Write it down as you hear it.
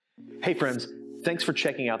Hey friends, thanks for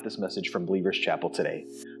checking out this message from Believers Chapel today.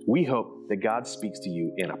 We hope that God speaks to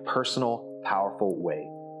you in a personal, powerful way.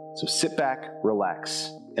 So sit back, relax,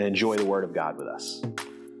 and enjoy the Word of God with us. There may be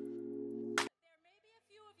a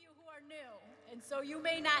few of you who are new, and so you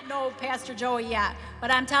may not know Pastor Joey yet, but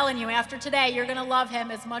I'm telling you, after today, you're going to love him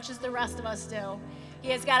as much as the rest of us do. He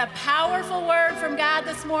has got a powerful word from God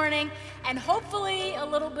this morning, and hopefully a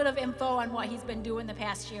little bit of info on what he's been doing the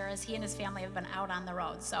past year as he and his family have been out on the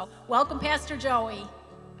road. So welcome, Pastor Joey.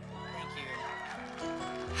 Thank you.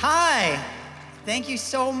 Hi. Thank you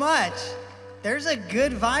so much. There's a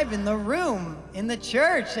good vibe in the room, in the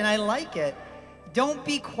church, and I like it. Don't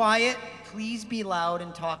be quiet. Please be loud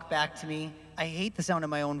and talk back to me. I hate the sound of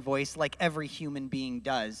my own voice like every human being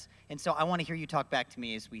does. And so I want to hear you talk back to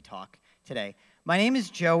me as we talk today. My name is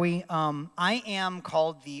Joey. I am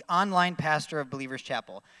called the online pastor of Believers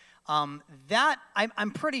Chapel. I'm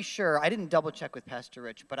pretty sure, I didn't double check with Pastor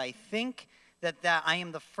Rich, but I think that I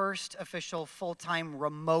am the first official full-time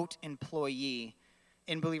remote employee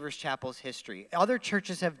in Believers Chapel's history. Other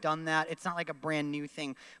churches have done that. It's not like a brand new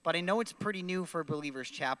thing, but I know it's pretty new for Believers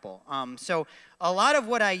Chapel. So a lot of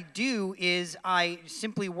what I do is I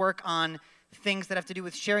simply work on things that have to do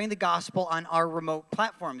with sharing the gospel on our remote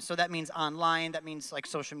platforms. So that means online, that means like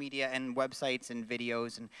social media and websites and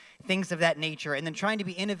videos and things of that nature, and then trying to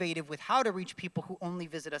be innovative with how to reach people who only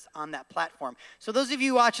visit us on that platform. So those of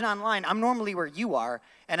you watching online, I'm normally where you are,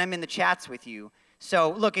 and I'm in the chats with you.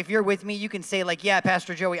 So look, if you're with me, you can say like, yeah,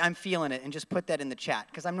 Pastor Joey, I'm feeling it, and just put that in the chat,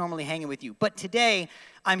 because I'm normally hanging with you. But today,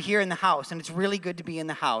 I'm here in the house, and it's really good to be in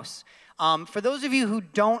the house. For those of you who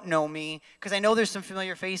don't know me, because I know there's some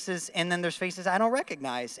familiar faces, and then there's faces I don't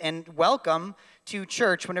recognize, and welcome to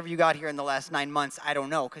church whenever you got here in the last 9 months. I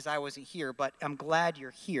don't know, because I wasn't here, but I'm glad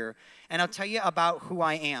you're here, and I'll tell you about who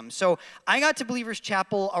I am. So I got to Believers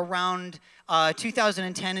Chapel around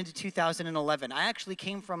 2010 into 2011. I actually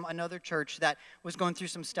came from another church that was going through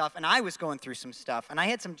some stuff, and I was going through some stuff, and I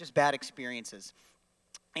had some just bad experiences.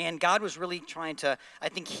 And God was really trying to, I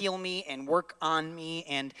think, heal me and work on me.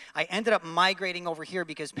 And I ended up migrating over here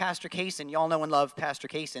because Pastor Kaysen, y'all know and love Pastor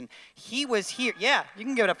Kaysen, he was here. Yeah, you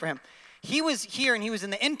can give it up for him. He was here and he was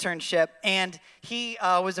in the internship. And he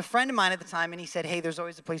was a friend of mine at the time. And he said, hey, there's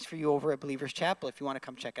always a place for you over at Believers Chapel if you want to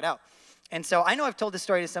come check it out. And so I know I've told this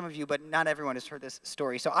story to some of you, but not everyone has heard this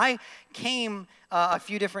story. So I came a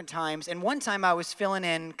few different times, and one time I was filling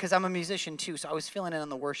in, because I'm a musician too, so I was filling in on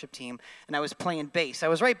the worship team, and I was playing bass. I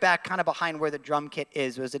was right back kind of behind where the drum kit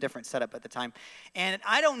is. It was a different setup at the time. And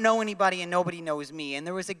I don't know anybody, and nobody knows me. And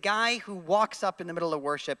there was a guy who walks up in the middle of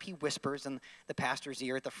worship. He whispers in the pastor's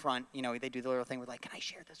ear at the front. You know, they do the little thing where like, can I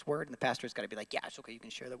share this word? And the pastor's got to be like, yeah, it's okay, you can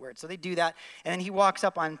share the word. So they do that, and then he walks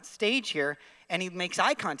up on stage here, and he makes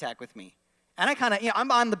eye contact with me. And I kind of,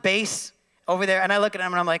 I'm on the bass over there, and I look at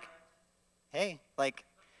him, and I'm like, hey, like,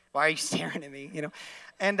 why are you staring at me,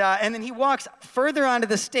 And then he walks further onto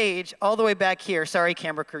the stage, all the way back here. Sorry,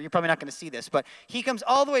 camera crew, you're probably not going to see this, but he comes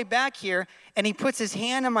all the way back here, and he puts his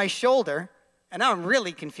hand on my shoulder, and now I'm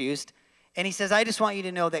really confused, and he says, I just want you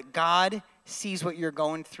to know that God sees what you're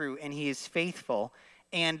going through, and he is faithful.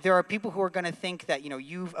 And there are people who are going to think that,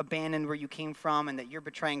 you've abandoned where you came from and that you're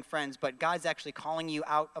betraying friends, but God's actually calling you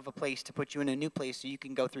out of a place to put you in a new place so you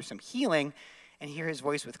can go through some healing and hear his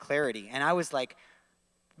voice with clarity. And I was like,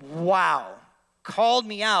 wow, called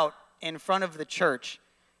me out in front of the church.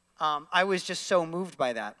 I was just so moved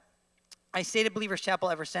by that. I stayed at Believers Chapel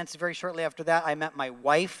ever since. Very shortly after that, I met my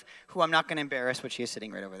wife, who I'm not going to embarrass, but she is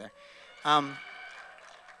sitting right over there.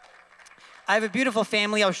 I have a beautiful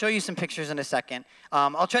family. I'll show you some pictures in a second.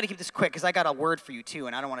 I'll try to keep this quick because I got a word for you too,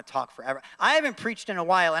 and I don't want to talk forever. I haven't preached in a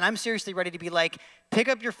while, and I'm seriously ready to be like, pick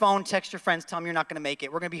up your phone, text your friends, tell them you're not going to make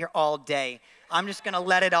it. We're going to be here all day. I'm just going to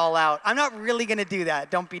let it all out. I'm not really going to do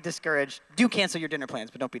that. Don't be discouraged. Do cancel your dinner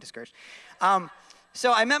plans, but don't be discouraged.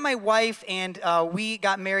 So I met my wife, and we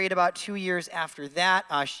got married about 2 years after that.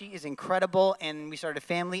 She is incredible, and we started a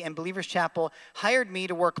family, and Believers Chapel hired me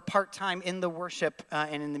to work part-time in the worship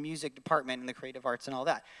and in the music department and the creative arts and all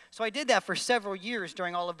that. So I did that for several years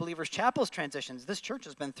during all of Believers Chapel's transitions. This church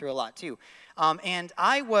has been through a lot, too. And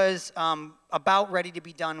I was about ready to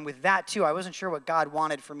be done with that, too. I wasn't sure what God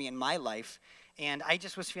wanted for me in my life. And I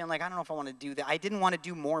just was feeling like, I don't know if I want to do that. I didn't want to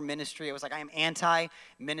do more ministry. I was like, I am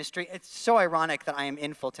anti-ministry. It's so ironic that I am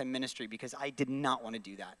in full-time ministry because I did not want to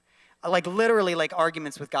do that. Like literally like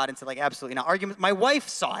arguments with God and said like, absolutely not. Arguments. My wife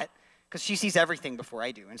saw it because she sees everything before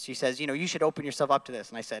I do. And she says, you should open yourself up to this.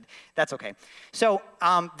 And I said, that's okay. So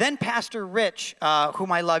then Pastor Rich,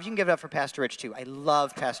 whom I love, you can give it up for Pastor Rich too. I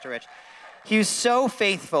love Pastor Rich. He was so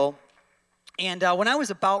faithful. And when I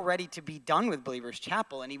was about ready to be done with Believers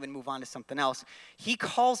Chapel and even move on to something else, he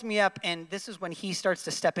calls me up, and this is when he starts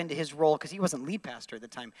to step into his role, because he wasn't lead pastor at the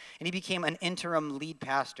time, and he became an interim lead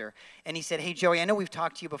pastor. And he said, hey, Joey, I know we've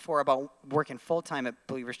talked to you before about working full-time at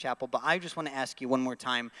Believers Chapel, but I just want to ask you one more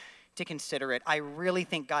time to consider it. I really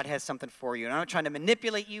think God has something for you. And I'm not trying to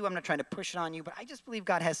manipulate you. I'm not trying to push it on you, but I just believe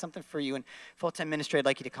God has something for you. And full-time ministry, I'd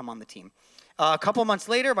like you to come on the team. A couple months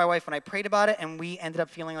later, my wife and I prayed about it, and we ended up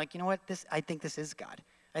feeling like, you know what, I think this is God.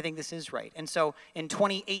 I think this is right. And so in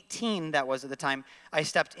 2018, that was at the time, I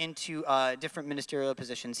stepped into different ministerial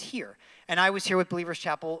positions here. And I was here with Believers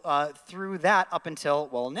Chapel through that up until,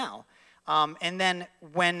 well, now. And then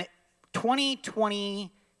when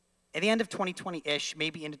 2020, at the end of 2020-ish,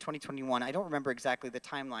 maybe into 2021, I don't remember exactly the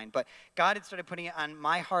timeline, but God had started putting it on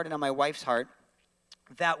my heart and on my wife's heart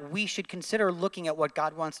that we should consider looking at what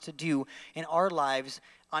God wants to do in our lives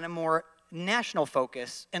on a more national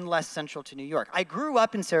focus and less central to New York. I grew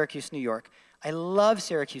up in Syracuse, New York. I love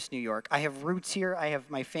Syracuse, New York. I have roots here.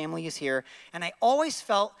 My family is here. And I always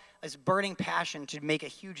felt this burning passion to make a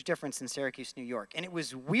huge difference in Syracuse, New York. And it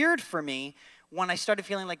was weird for me when I started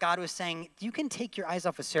feeling like God was saying, you can take your eyes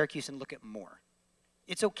off of Syracuse and look at more.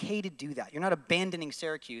 It's okay to do that. You're not abandoning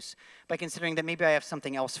Syracuse by considering that maybe I have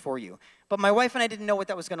something else for you. But my wife and I didn't know what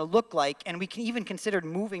that was going to look like, and we even considered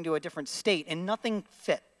moving to a different state, and nothing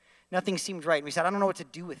fit. Nothing seemed right. And we said, I don't know what to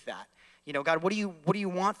do with that. You know, God, what do you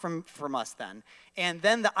want from us then? And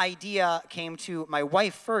then the idea came to my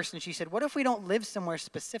wife first, and she said, what if we don't live somewhere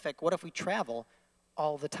specific? What if we travel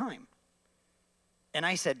all the time? And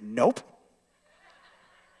I said, nope.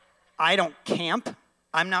 I don't camp.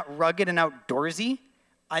 I'm not rugged and outdoorsy.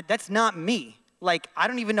 That's not me. Like, I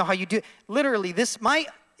don't even know how you do it. Literally, my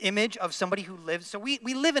image of somebody who lives, so we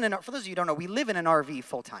live in for those of you who don't know, we live in an RV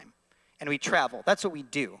full time, and we travel. That's what we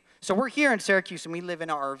do. So we're here in Syracuse, and we live in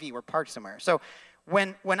our RV. We're parked somewhere. So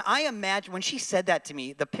when she said that to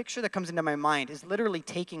me, the picture that comes into my mind is literally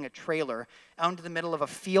taking a trailer out into the middle of a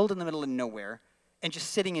field in the middle of nowhere and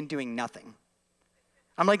just sitting and doing nothing.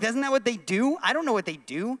 I'm like, isn't that what they do? I don't know what they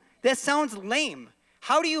do. That sounds lame.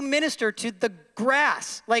 How do you minister to the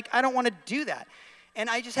grass? Like, I don't want to do that. And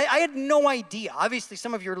I had no idea. Obviously,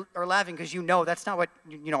 some of you are laughing because you know that's not what,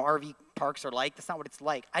 RV parks are like. That's not what it's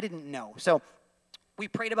like. I didn't know. So we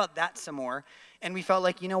prayed about that some more, and we felt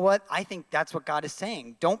like, you know what? I think that's what God is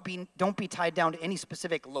saying. Don't be tied down to any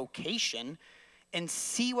specific location, and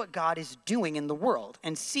see what God is doing in the world,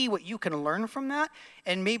 and see what you can learn from that,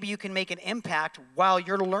 and maybe you can make an impact while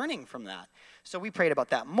you're learning from that. So we prayed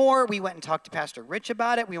about that more. We went and talked to Pastor Rich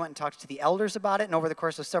about it. We went and talked to the elders about it. And over the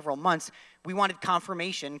course of several months, we wanted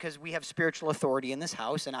confirmation because we have spiritual authority in this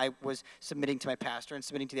house. And I was submitting to my pastor and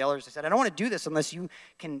submitting to the elders. I said, I don't want to do this unless you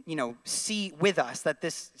can, see with us that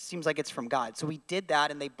this seems like it's from God. So we did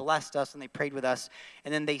that, and they blessed us, and they prayed with us.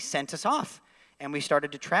 And then they sent us off, and we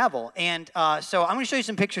started to travel. And so I'm going to show you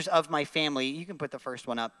some pictures of my family. You can put the first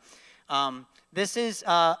one up. This is,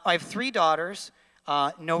 I have 3 daughters,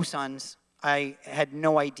 no sons. I had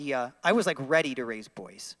no idea. I was like ready to raise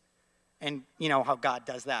boys. And you know how God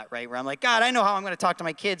does that, right? Where I'm like, God, I know how I'm going to talk to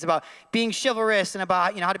my kids about being chivalrous and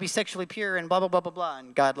about, how to be sexually pure and blah, blah, blah, blah, blah.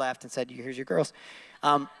 And God laughed and said, here's your girls.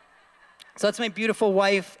 So that's my beautiful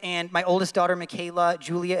wife and my oldest daughter, Michaela.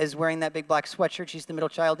 Julia is wearing that big black sweatshirt. She's the middle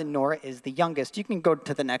child, and Nora is the youngest. You can go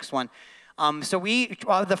to the next one. So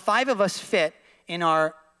the 5 of us fit in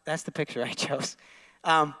that's the picture I chose.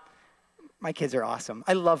 My kids are awesome.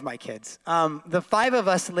 I love my kids. The 5 of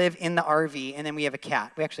us live in the RV, and then we have a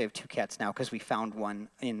cat. We actually have 2 cats now because we found one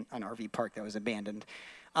in an RV park that was abandoned.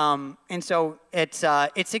 And so it's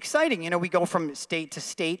exciting. We go from state to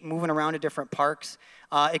state, moving around to different parks,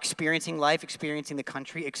 experiencing life, experiencing the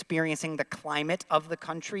country, experiencing the climate of the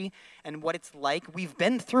country and what it's like. We've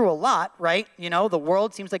been through a lot, right? The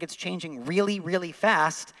world seems like it's changing really, really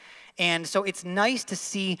fast. And so it's nice to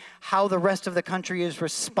see how the rest of the country is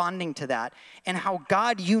responding to that and how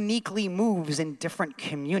God uniquely moves in different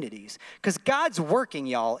communities. Because God's working,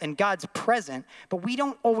 y'all, and God's present, but we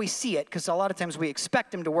don't always see it because a lot of times we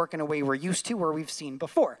expect him to work in a way we're used to or we've seen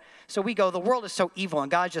before. So we go, the world is so evil and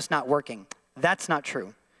God's just not working. That's not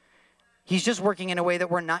true. He's just working in a way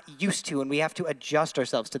that we're not used to, and we have to adjust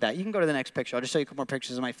ourselves to that. You can go to the next picture. I'll just show you a couple more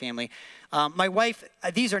pictures of my family. My wife,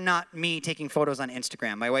 these are not me taking photos on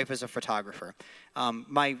Instagram. My wife is a photographer.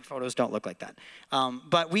 My photos don't look like that.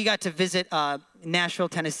 But we got to visit Nashville,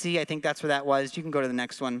 Tennessee. I think that's where that was. You can go to the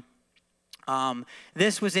next one.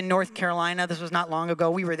 This was in North Carolina. This was not long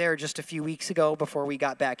ago. We were there just a few weeks ago before we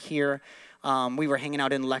got back here. We were hanging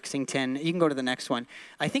out in Lexington. You can go to the next one.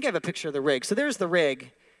 I think I have a picture of the rig. So there's the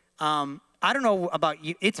rig. I don't know about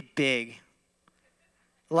you. It's big.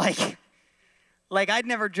 Like, Like, I'd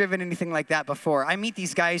never driven anything like that before. I meet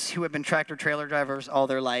these guys who have been tractor-trailer drivers all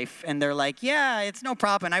their life, and they're like, yeah, it's no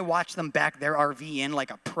problem. And I watch them back their RV in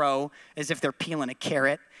like a pro, as if they're peeling a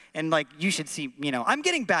carrot. And, like, you should see, I'm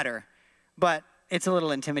getting better, but it's a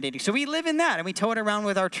little intimidating. So we live in that, and we tow it around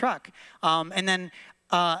with our truck. And then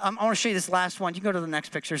I want to show you this last one. You can go to the next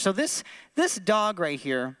picture. So this dog right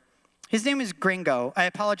here, his name is Gringo. I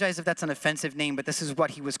apologize if that's an offensive name, but this is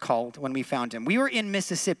what he was called when we found him. We were in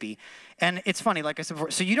Mississippi, and it's funny, like I said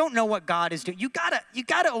before, so you don't know what God is doing. You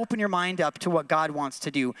gotta open your mind up to what God wants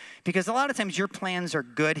to do, because a lot of times your plans are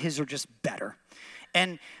good, his are just better.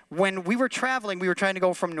 And when we were traveling, we were trying to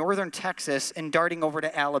go from northern Texas and darting over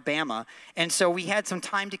to Alabama. And so we had some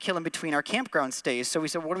time to kill in between our campground stays. So we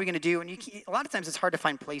said, what are we going to do? And a lot of times it's hard to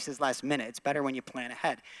find places last minute. It's better when you plan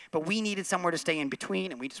ahead. But we needed somewhere to stay in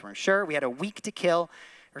between, and we just weren't sure. We had a week to kill,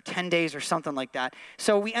 or 10 days or something like that.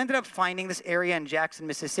 So we ended up finding this area in Jackson,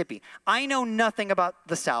 Mississippi. I know nothing about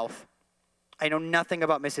the South. I know nothing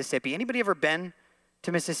about Mississippi. Anybody ever been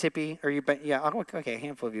to Mississippi? Or you been? Yeah, okay, a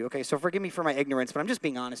handful of you. Okay, so forgive me for my ignorance, but I'm just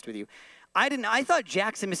being honest with you. I thought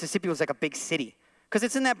Jackson, Mississippi was like a big city, because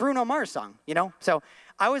it's in that Bruno Mars song, So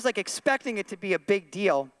I was like expecting it to be a big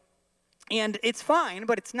deal. And it's fine,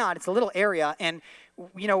 but it's not. It's a little area. And,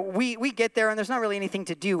 we get there, and there's not really anything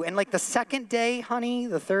to do. And like the second day, honey,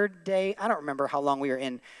 the third day, I don't remember how long we were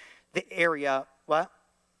in the area. What?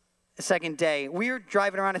 The second day, we were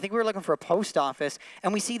driving around. I think we were looking for a post office,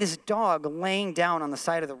 and we see this dog laying down on the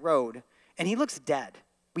side of the road, and he looks dead.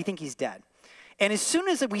 We think he's dead. And as soon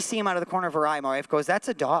as we see him out of the corner of our eye, my wife goes, that's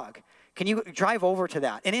a dog. Can you drive over to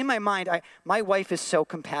that? And in my mind, my wife is so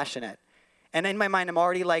compassionate. And in my mind, I'm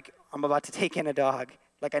already like, I'm about to take in a dog.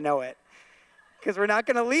 Like, I know it. Because we're not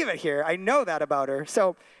going to leave it here. I know that about her.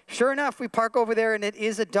 So sure enough, we park over there, and it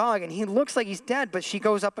is a dog, and he looks like he's dead, but she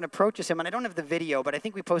goes up and approaches him. And I don't have the video, but I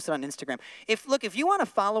think we posted on Instagram. If you want to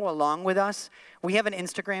follow along with us, we have an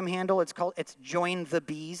Instagram handle. It's Join the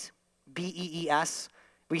Bees, Bees.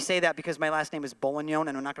 We say that because my last name is Bolignon,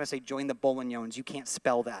 and I'm not going to say Join the Bolignons. You can't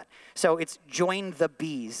spell that. So it's Join the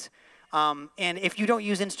Bees. And if you don't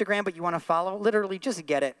use Instagram, but you want to follow, literally just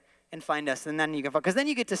get it and find us, and then you can, because then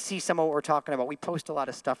you get to see some of what we're talking about. We post a lot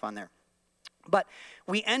of stuff on there. But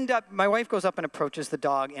we end up, my wife goes up and approaches the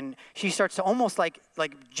dog, and she starts to almost like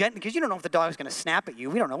gently, because you don't know if the dog is going to snap at you.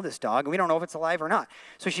 We don't know this dog, and we don't know if it's alive or not.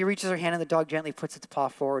 So she reaches her hand, and the dog gently puts its paw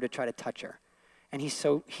forward to try to touch her. And he's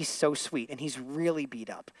so sweet, and he's really beat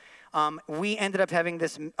up. We ended up having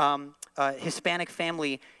this Hispanic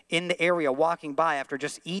family in the area walking by after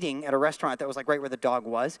just eating at a restaurant that was like right where the dog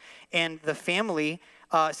was. And the family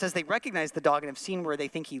says they recognize the dog and have seen where they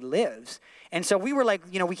think he lives. And so we were like,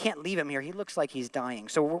 we can't leave him here. He looks like he's dying.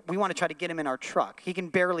 So we want to try to get him in our truck. He can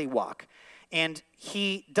barely walk. And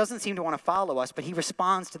he doesn't seem to want to follow us, but he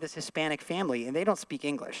responds to this Hispanic family, and they don't speak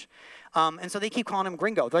English. And so they keep calling him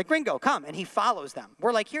Gringo. They're like, Gringo, come. And he follows them.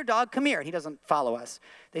 We're like, here, dog, come here. And he doesn't follow us.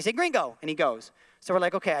 They say, Gringo, and he goes. So we're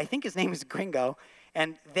like, okay, I think his name is Gringo.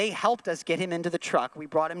 And they helped us get him into the truck. We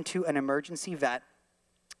brought him to an emergency vet.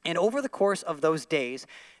 And over the course of those days,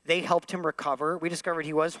 they helped him recover. We discovered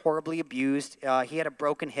he was horribly abused. He had a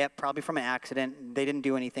broken hip, probably from an accident. They didn't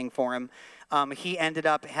do anything for him. He ended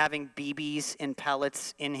up having BBs and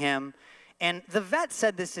pellets in him. And the vet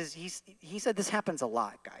said he said this happens a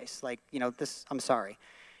lot, guys. Like, I'm sorry.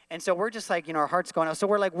 And so we're just like, our heart's going out. So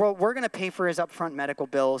we're like, we're going to pay for his upfront medical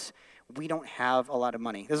bills. We don't have a lot of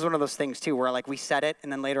money. This is one of those things, too, where like we said it,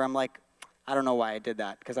 and then later I'm like, I don't know why I did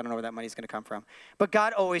that, because I don't know where that money's going to come from. But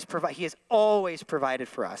God always provides. He has always provided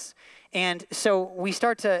for us. And so we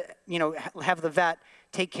start to, have the vet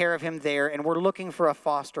take care of him there, and we're looking for a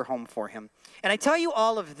foster home for him. And I tell you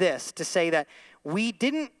all of this to say that we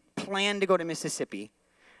didn't plan to go to Mississippi.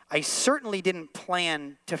 I certainly didn't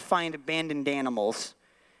plan to find abandoned animals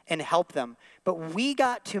and help them. But we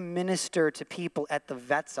got to minister to people at the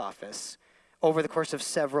vet's office over the course of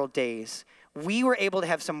several days. We were able to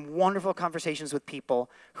have some wonderful conversations with people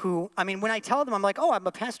who, when I tell them, I'm like, oh, I'm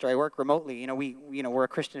a pastor, I work remotely, we're a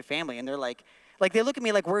Christian family, and they're like they look at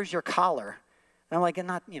me like, where's your collar? And I'm like,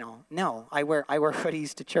 no, I wear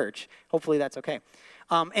hoodies to church. Hopefully that's okay.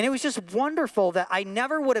 And it was just wonderful that I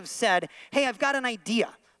never would have said, hey, I've got an idea.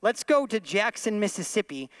 Let's go to Jackson,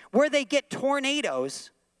 Mississippi, where they get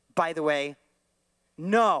tornadoes, by the way.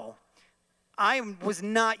 No, I was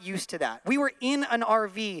not used to that. We were in an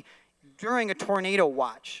RV during a tornado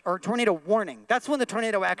watch or tornado warning. That's when the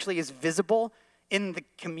tornado actually is visible in the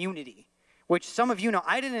community, which some of you know.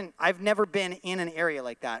 I've never been in an area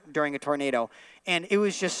like that during a tornado. And it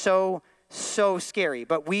was just so so scary.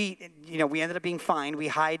 But we ended up being fine. We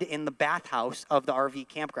hide in the bathhouse of the RV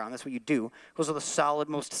campground. That's what you do. Those are the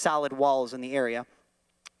most solid walls in the area.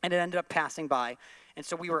 And it ended up passing by. And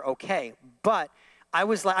so we were okay. But I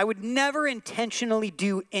would never intentionally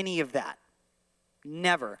do any of that.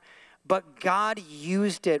 Never. But God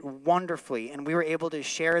used it wonderfully, and we were able to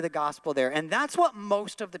share the gospel there. And that's what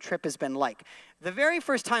most of the trip has been like. The very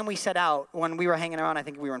first time we set out, when we were hanging around, I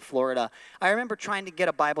think we were in Florida, I remember trying to get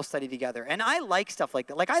a Bible study together. And I like stuff like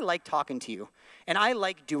that. Like, I like talking to you, and I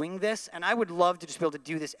like doing this, and I would love to just be able to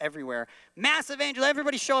do this everywhere. Mass evangel,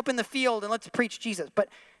 everybody show up in the field, and let's preach Jesus. But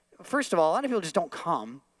first of all, a lot of people just don't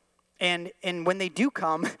come. And when they do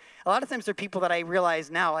come, a lot of times they're people that I realize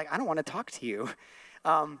now, like, I don't want to talk to you.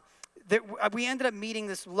 We ended up meeting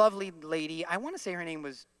this lovely lady. I want to say her name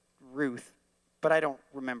was Ruth, but I don't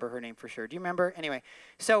remember her name for sure. Do you remember? Anyway,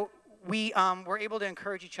 so we were able to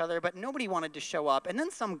encourage each other, but nobody wanted to show up. And then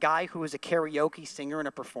some guy who was a karaoke singer and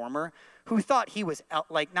a performer who thought he was,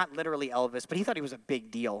 like, not literally Elvis, but he thought he was a big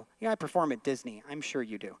deal. Yeah, I perform at Disney. I'm sure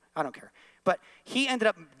you do. I don't care. But he ended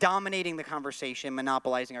up dominating the conversation,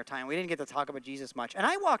 monopolizing our time. We didn't get to talk about Jesus much. And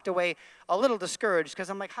I walked away a little discouraged because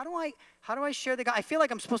I'm like, how do I share the gospel? I feel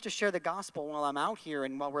like I'm supposed to share the gospel while I'm out here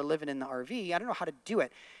and while we're living in the RV. I don't know how to do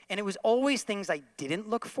it. And it was always things I didn't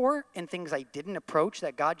look for and things I didn't approach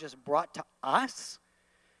that God just brought to us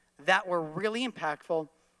that were really impactful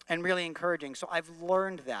and really encouraging. So I've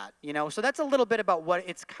learned that, So that's a little bit about what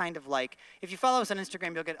it's kind of like. If you follow us on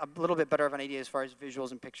Instagram, you'll get a little bit better of an idea as far as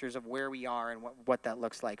visuals and pictures of where we are and what that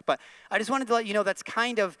looks like. But I just wanted to let you know that's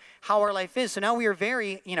kind of how our life is. So now we are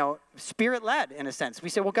very, Spirit-led in a sense. We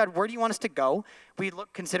say, well, God, where do you want us to go? We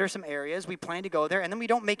consider some areas. We plan to go there. And then we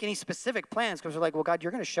don't make any specific plans because we're like, well, God,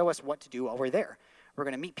 you're going to show us what to do while we're there. We're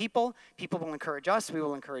going to meet people. People will encourage us. We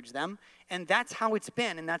will encourage them. And that's how it's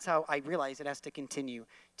been, and that's how I realize it has to continue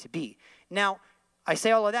to be. Now, I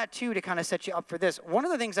say all of that, too, to kind of set you up for this. One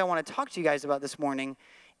of the things I want to talk to you guys about this morning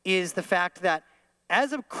is the fact that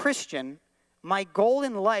as a Christian, my goal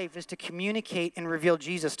in life is to communicate and reveal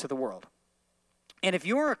Jesus to the world. And if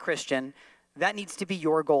you're a Christian, that needs to be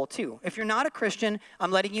your goal, too. If you're not a Christian,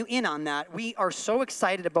 I'm letting you in on that. We are so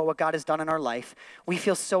excited about what God has done in our life. We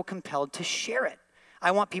feel so compelled to share it. I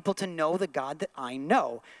want people to know the God that I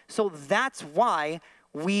know. So that's why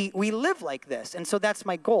we live like this. And so that's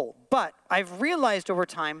my goal. But I've realized over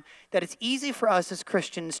time that it's easy for us as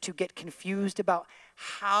Christians to get confused about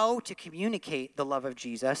how to communicate the love of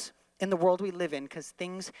Jesus in the world we live in because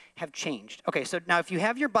things have changed. Okay, so now if you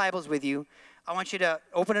have your Bibles with you, I want you to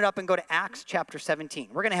open it up and go to Acts chapter 17.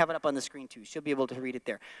 We're going to have it up on the screen too, so you'll be able to read it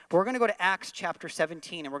there. But we're going to go to Acts chapter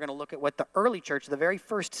 17, and we're going to look at what the early church, the very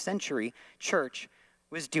first century church,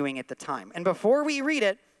 was doing at the time. And before we read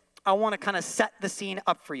it, I want to kind of set the scene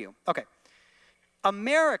up for you. Okay.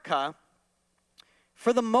 America,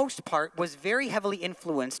 for the most part, was very heavily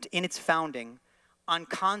influenced in its founding on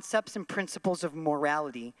concepts and principles of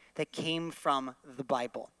morality that came from the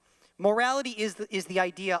Bible. Morality is the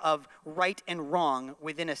idea of right and wrong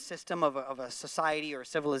within a system of a society or a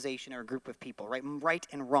civilization or a group of people, right? Right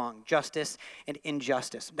and wrong, justice and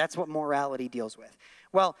injustice. That's what morality deals with.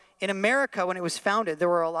 Well, in America, when it was founded, there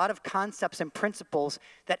were a lot of concepts and principles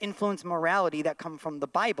that influence morality that come from the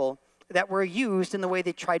Bible that were used in the way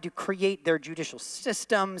they tried to create their judicial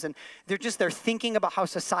systems, and they're thinking about how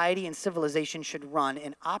society and civilization should run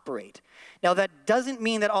and operate. Now, that doesn't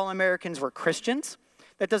mean that all Americans were Christians.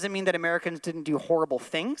 That doesn't mean that Americans didn't do horrible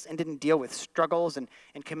things and didn't deal with struggles and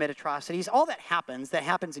commit atrocities. All that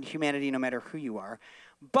happens in humanity no matter who you are.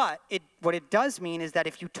 But what it does mean is that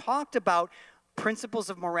if you talked about principles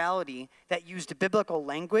of morality that used biblical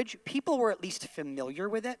language, people were at least familiar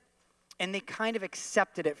with it, and they kind of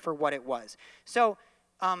accepted it for what it was. So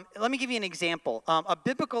let me give you an example, a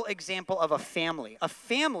biblical example of a family. A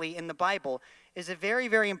family in the Bible is a very,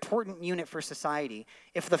 very important unit for society.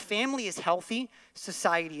 If the family is healthy,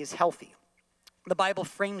 society is healthy. The Bible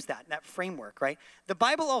frames that framework, right? The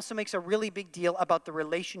Bible also makes a really big deal about the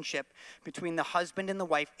relationship between the husband and the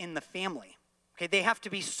wife in the family. Okay, they have to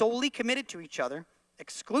be solely committed to each other,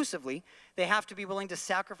 exclusively. They have to be willing to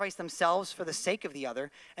sacrifice themselves for the sake of the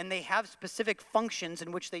other, and they have specific functions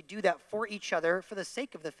in which they do that for each other for the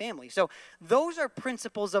sake of the family. So those are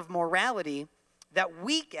principles of morality that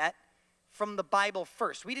we get from the Bible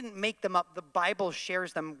first. We didn't make them up. The Bible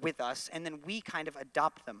shares them with us, and then we kind of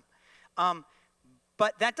adopt them.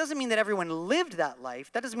 But that doesn't mean that everyone lived that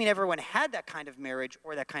life. That doesn't mean everyone had that kind of marriage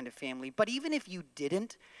or that kind of family. But even if you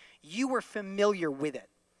didn't, you were familiar with it.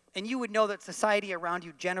 And you would know that society around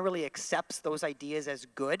you generally accepts those ideas as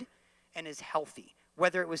good and as healthy,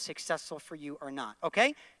 whether it was successful for you or not.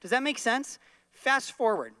 Okay? Does that make sense? Fast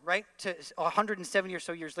forward, right, to 170 or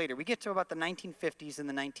so years later. We get to about the 1950s and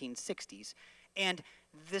the 1960s. And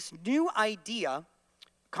this new idea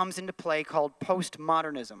comes into play called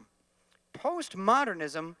postmodernism.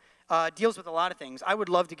 Postmodernism deals with a lot of things. I would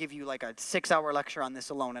love to give you like a 6-hour lecture on this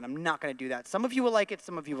alone, and I'm not going to do that. Some of you will like it,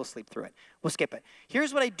 some of you will sleep through it. We'll skip it.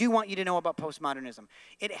 Here's what I do want you to know about postmodernism.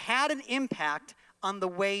 It had an impact on the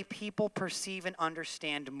way people perceive and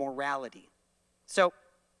understand morality. So,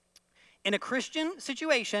 in a Christian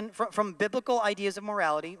situation, from biblical ideas of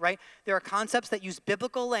morality, right, there are concepts that use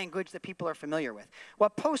biblical language that people are familiar with.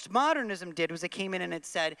 What postmodernism did was it came in and it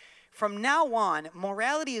said, from now on,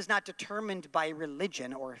 morality is not determined by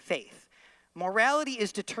religion or faith. Morality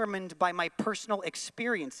is determined by my personal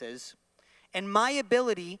experiences and my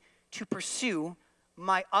ability to pursue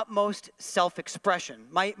my utmost self-expression,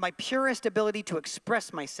 my purest ability to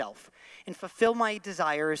express myself and fulfill my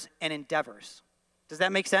desires and endeavors. Does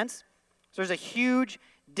that make sense? So there's a huge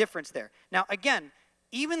difference there. Now, again,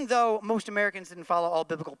 even though most Americans didn't follow all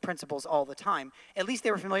biblical principles all the time, at least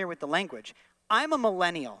they were familiar with the language. I'm a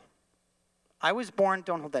millennial. I was born,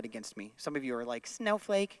 don't hold that against me. Some of you are like,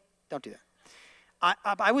 snowflake. Don't do that.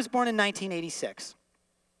 I was born in 1986.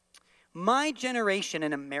 My generation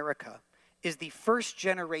in America is the first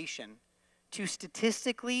generation to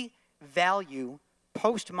statistically value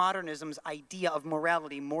postmodernism's idea of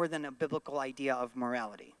morality more than a biblical idea of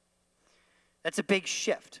morality. That's a big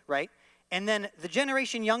shift, right? And then the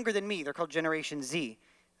generation younger than me, they're called Generation Z.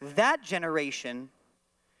 That generation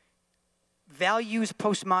values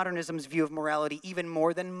postmodernism's view of morality even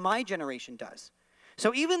more than my generation does.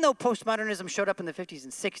 So even though postmodernism showed up in the 50s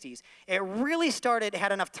and 60s, it really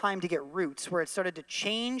had enough time to get roots where it started to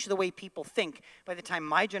change the way people think by the time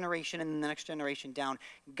my generation and the next generation down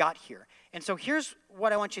got here. And so here's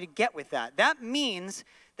what I want you to get with that. That means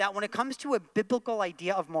that when it comes to a biblical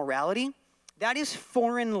idea of morality, that is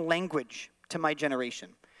foreign language to my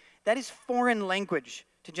generation. That is foreign language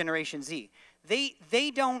to Generation Z.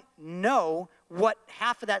 They don't know what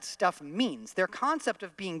half of that stuff means. Their concept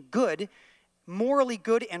of being good, morally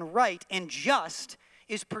good and right and just,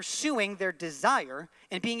 is pursuing their desire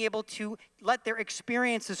and being able to let their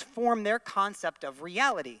experiences form their concept of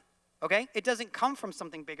reality. Okay? It doesn't come from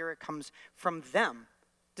something bigger, it comes from them.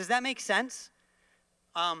 Does that make sense?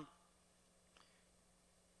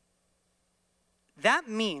 That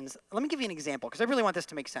means, let me give you an example, because I really want this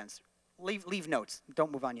to make sense. Leave notes.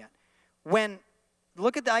 Don't move on yet.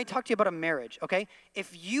 I talked to you about a marriage, okay?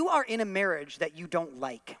 If you are in a marriage that you don't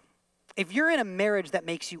like, if you're in a marriage that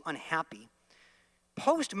makes you unhappy,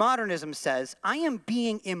 postmodernism says, I am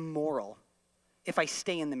being immoral if I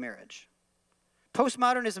stay in the marriage.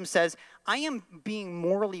 Postmodernism says, I am being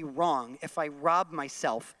morally wrong if I rob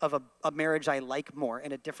myself of a marriage I like more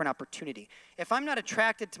and a different opportunity. If I'm not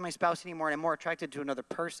attracted to my spouse anymore and I'm more attracted to another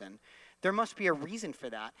person, there must be a reason for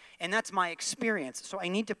that, and that's my experience. So I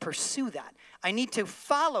need to pursue that. I need to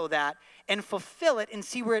follow that and fulfill it and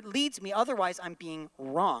see where it leads me. Otherwise, I'm being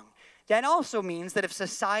wrong. That also means that if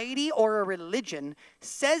society or a religion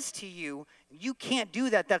says to you, you can't do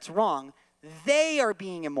that, that's wrong, they are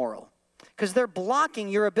being immoral. Because they're blocking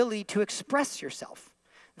your ability to express yourself.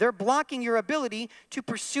 They're blocking your ability to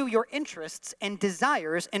pursue your interests and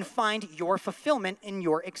desires and find your fulfillment in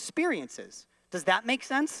your experiences. Does that make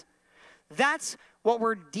sense? That's what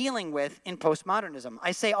we're dealing with in postmodernism.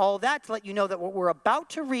 I say all that to let you know that what we're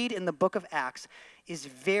about to read in the book of Acts is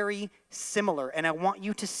very similar, and I want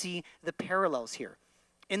you to see the parallels here.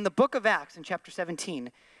 In the book of Acts, in chapter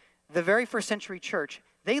 17, the very first century church,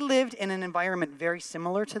 they lived in an environment very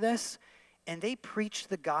similar to this, and they preached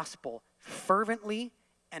the gospel fervently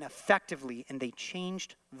and effectively, and they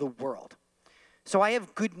changed the world. So I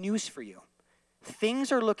have good news for you.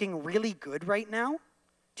 Things are looking really good right now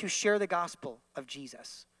to share the gospel of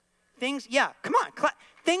Jesus. Things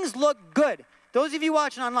look good. Those of you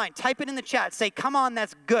watching online, type it in the chat. Say, come on,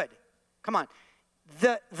 that's good. Come on.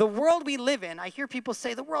 The world we live in, I hear people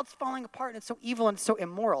say the world's falling apart and it's so evil and so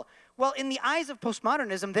immoral. Well, in the eyes of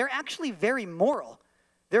postmodernism, they're actually very moral.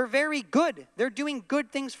 They're very good. They're doing good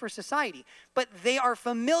things for society. But they are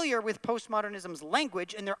familiar with postmodernism's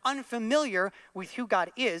language and they're unfamiliar with who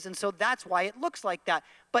God is. And so that's why it looks like that.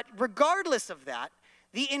 But regardless of that,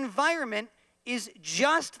 the environment is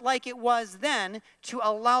just like it was then to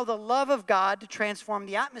allow the love of God to transform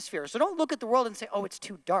the atmosphere. So don't look at the world and say, oh, it's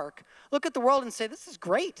too dark. Look at the world and say, this is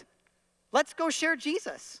great. Let's go share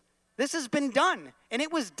Jesus. This has been done, and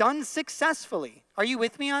it was done successfully. Are you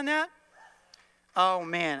with me on that? Oh,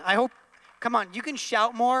 man. I hope, come on, you can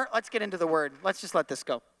shout more. Let's get into the word. Let's just let this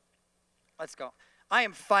go. Let's go. I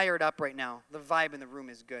am fired up right now. The vibe in the room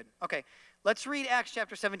is good. Okay, Let's read Acts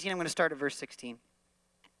chapter 17. I'm going to start at verse 16.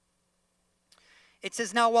 It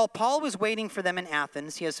says, "Now while Paul was waiting for them in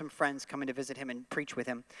Athens," he has some friends coming to visit him and preach with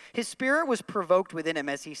him, "his spirit was provoked within him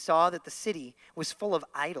as he saw that the city was full of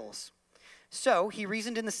idols. So he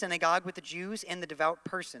reasoned in the synagogue with the Jews and the devout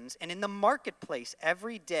persons, and in the marketplace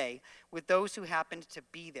every day with those who happened to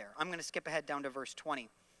be there." I'm going to skip ahead down to verse 20.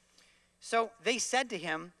 "So they said to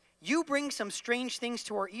him, 'You bring some strange things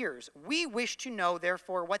to our ears. We wish to know,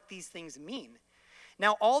 therefore, what these things mean.'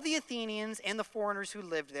 Now all the Athenians and the foreigners who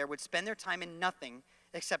lived there would spend their time in nothing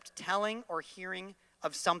except telling or hearing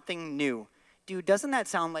of something new." Dude, doesn't that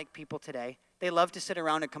sound like people today? They love to sit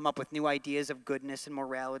around and come up with new ideas of goodness and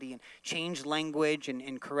morality and change language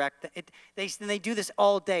and correct it. They do this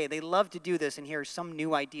all day. They love to do this and hear some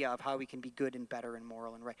new idea of how we can be good and better and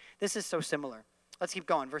moral and right. This is so similar. Let's keep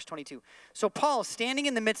going, verse 22. "So Paul, standing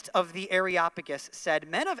in the midst of the Areopagus, said,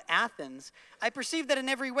 'Men of Athens, I perceive that in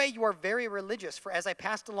every way you are very religious, for as I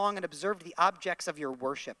passed along and observed the objects of your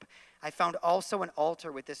worship, I found also an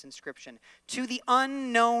altar with this inscription, "To the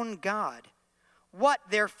unknown God." What,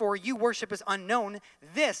 therefore, you worship as unknown,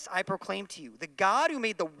 this I proclaim to you. The God who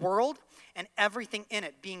made the world and everything in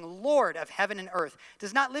it, being Lord of heaven and earth,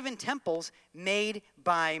 does not live in temples made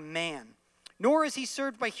by man. Nor is he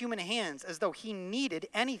served by human hands as though he needed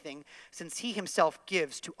anything, since he himself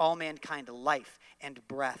gives to all mankind life and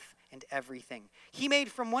breath and everything. He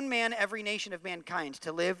made from one man every nation of mankind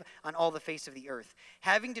to live on all the face of the earth,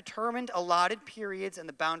 having determined allotted periods and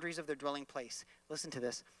the boundaries of their dwelling place." Listen to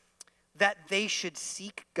this. "That they should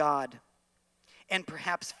seek God and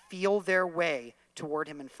perhaps feel their way toward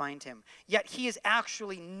him and find him. Yet he is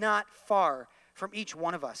actually not far from each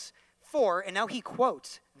one of us. For," and now he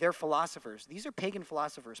quotes their philosophers. These are pagan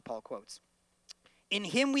philosophers, Paul quotes. "In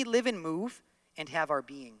him we live and move and have our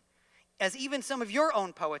being. As even some of your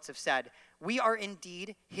own poets have said, we are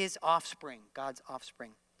indeed his offspring," God's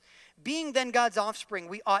offspring. "Being then God's offspring,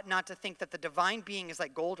 we ought not to think that the divine being is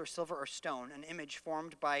like gold or silver or stone, an image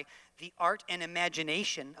formed by the art and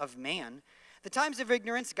imagination of man. The times of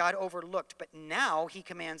ignorance God overlooked, but now he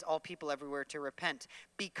commands all people everywhere to repent,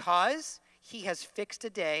 because he has fixed a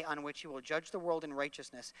day on which he will judge the world in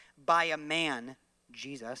righteousness by a man,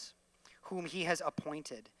 Jesus, whom he has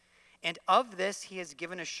appointed. And of this he has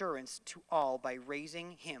given assurance to all by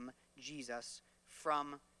raising him, Jesus,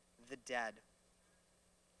 from the dead."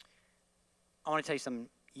 I want to tell you something.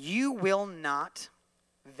 You will not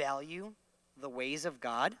value the ways of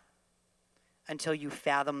God until you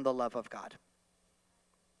fathom the love of God.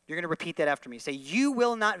 You're going to repeat that after me. Say, you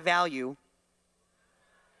will not value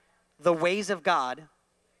the ways of God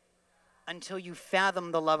until you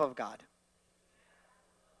fathom the love of God.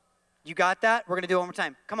 You got that? We're going to do it one more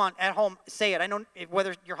time. Come on, at home, say it. I know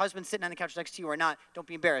whether your husband's sitting on the couch next to you or not, don't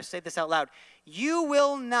be embarrassed. Say this out loud. You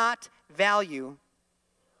will not value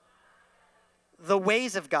the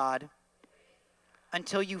ways of God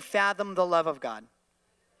until you fathom the love of God.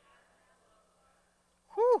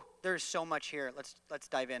 Whew, there's so much here. Let's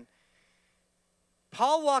dive in.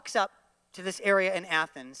 Paul walks up to this area in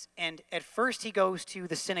Athens, and at first he goes to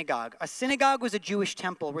the synagogue. A synagogue was a Jewish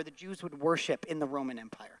temple where the Jews would worship in the Roman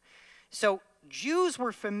Empire. So Jews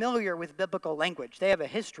were familiar with biblical language. They have a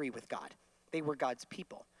history with God. They were God's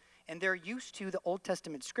people. And they're used to the Old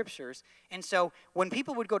Testament scriptures. And so when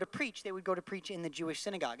people would go to preach, they would go to preach in the Jewish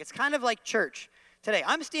synagogue. It's kind of like church today.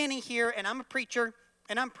 I'm standing here, and I'm a preacher,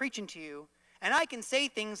 and I'm preaching to you. And I can say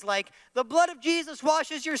things like, the blood of Jesus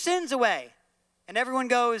washes your sins away. And everyone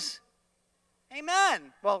goes,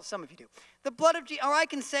 amen. Well, some of you do. The blood of Jesus, or I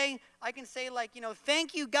can say like,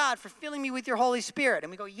 thank you, God, for filling me with your Holy Spirit.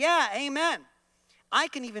 And we go, yeah, amen. I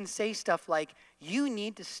can even say stuff like, you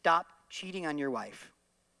need to stop cheating on your wife.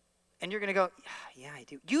 And you're going to go, yeah, I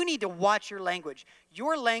do. You need to watch your language.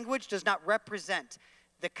 Your language does not represent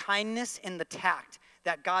the kindness and the tact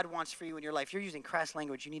that God wants for you in your life. You're using crass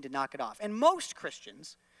language. You need to knock it off. And most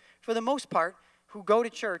Christians, for the most part, who go to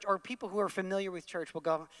church, or people who are familiar with church will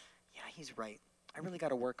go, yeah, he's right. I really got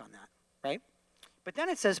to work on that, right? But then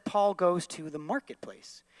it says Paul goes to the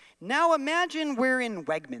marketplace. Now imagine we're in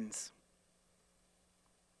Wegmans.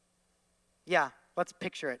 Yeah, let's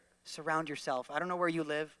picture it. Surround yourself. I don't know where you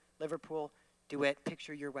live. Liverpool, do it.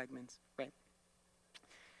 Picture your Wegmans, right?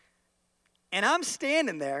 And I'm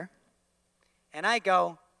standing there, and I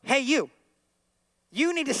go, hey, you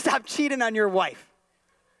need to stop cheating on your wife.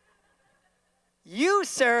 You,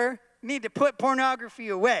 sir, need to put pornography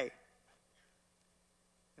away.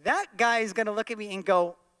 That guy is going to look at me and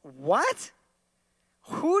go, what?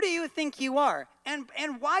 Who do you think you are? And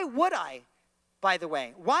why would I, by the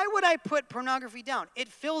way? Why would I put pornography down? It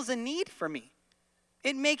fills a need for me.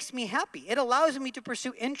 It makes me happy. It allows me to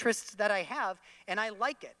pursue interests that I have, and I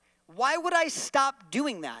like it. Why would I stop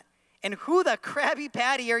doing that? And who the Krabby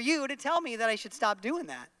Patty are you to tell me that I should stop doing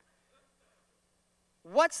that?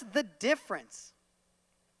 What's the difference?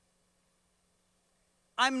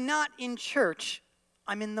 I'm not in church.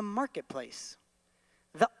 I'm in the marketplace.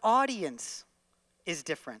 The audience is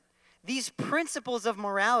different. These principles of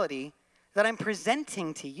morality that I'm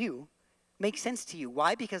presenting to you make sense to you.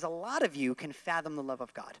 Why? Because a lot of you can fathom the love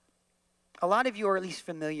of God. A lot of you are at least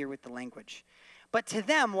familiar with the language. But to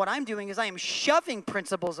them, what I'm doing is I am shoving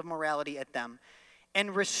principles of morality at them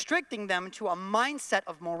and restricting them to a mindset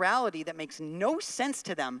of morality that makes no sense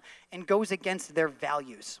to them and goes against their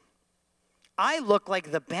values. I look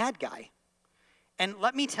like the bad guy. And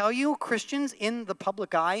let me tell you, Christians in the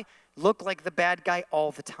public eye look like the bad guy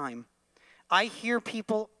all the time. I hear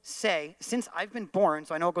people say, since I've been born,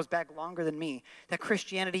 so I know it goes back longer than me, that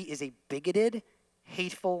Christianity is a bigoted,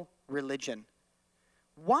 hateful religion.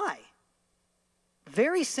 Why?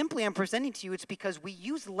 Very simply, I'm presenting to you, it's because we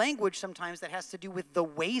use language sometimes that has to do with the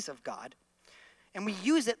ways of God, and we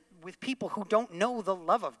use it with people who don't know the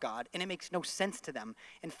love of God, and it makes no sense to them.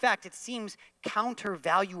 In fact, it seems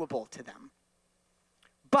counter-valuable to them.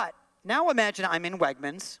 But now imagine I'm in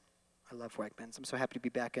Wegmans. I love Wegmans. I'm so happy to be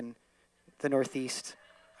back in the Northeast.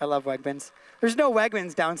 I love Wegmans. There's no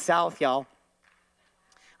Wegmans down south, y'all.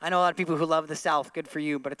 I know a lot of people who love the South. Good for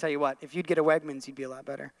you. But I tell you what, if you'd get a Wegmans, you'd be a lot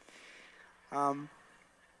better. I'm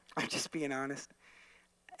just being honest.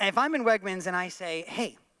 If I'm in Wegmans and I say,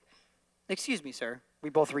 hey, excuse me, sir. We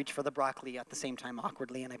both reach for the broccoli at the same time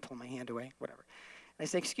awkwardly, and I pull my hand away, whatever. And I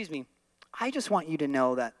say, excuse me, I just want you to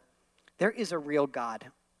know that there is a real God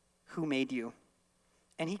who made you,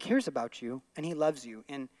 and he cares about you, and he loves you.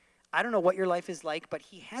 And I don't know what your life is like, but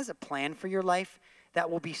he has a plan for your life that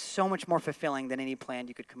will be so much more fulfilling than any plan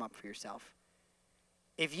you could come up for yourself.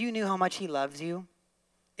 If you knew how much he loves you,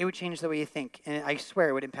 it would change the way you think, and I swear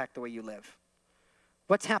it would impact the way you live.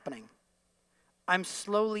 What's happening? I'm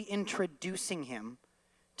slowly introducing him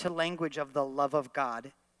to language of the love of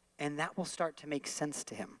God, and that will start to make sense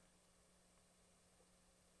to him.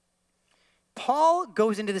 Paul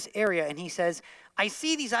goes into this area and he says, I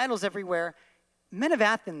see these idols everywhere. Men of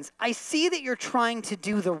Athens, I see that you're trying to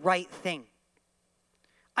do the right thing.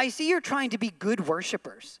 I see you're trying to be good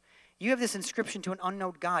worshipers. You have this inscription to an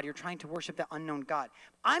unknown God. You're trying to worship that unknown God.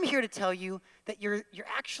 I'm here to tell you that you're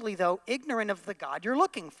actually, though, ignorant of the God you're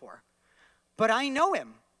looking for. But I know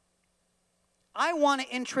him. I want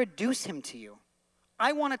to introduce him to you.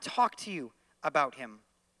 I want to talk to you about him.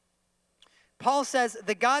 Paul says,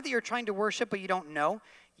 the God that you're trying to worship but you don't know,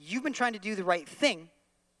 you've been trying to do the right thing.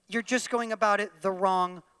 You're just going about it the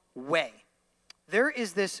wrong way. There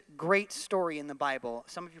is this great story in the Bible.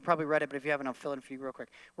 Some of you probably read it, but if you haven't, I'll fill it in for you real quick.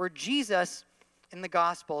 Where Jesus, in the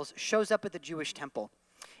Gospels, shows up at the Jewish temple.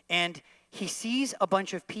 And he sees a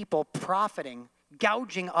bunch of people profiting,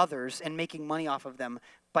 gouging others, and making money off of them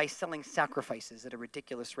by selling sacrifices at a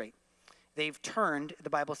ridiculous rate. They've turned,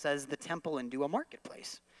 the Bible says, the temple into a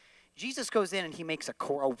marketplace. Jesus goes in and he makes a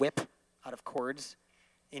whip out of cords,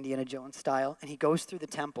 Indiana Jones style, and he goes through the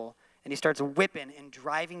temple and he starts whipping and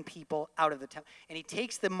driving people out of the temple. And he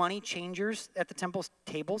takes the money changers at the temple's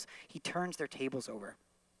tables, he turns their tables over.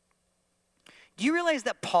 Do you realize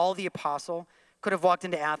that Paul the apostle could have walked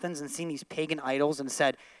into Athens and seen these pagan idols and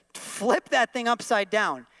said, flip that thing upside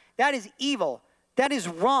down. That is evil. That is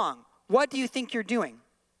wrong. What do you think you're doing?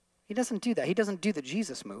 He doesn't do that. He doesn't do the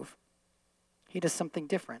Jesus move. He does something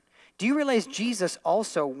different. Do you realize Jesus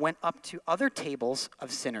also went up to other tables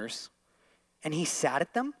of sinners and he sat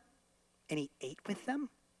at them and he ate with them?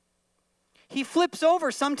 He flips over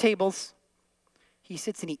some tables. He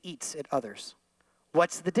sits and he eats at others.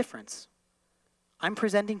 What's the difference? I'm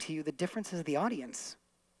presenting to you the difference is the audience.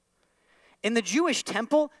 In the Jewish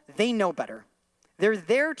temple, they know better. They're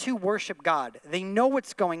there to worship God. They know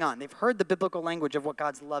what's going on. They've heard the biblical language of what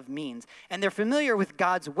God's love means. And they're familiar with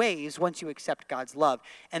God's ways once you accept God's love.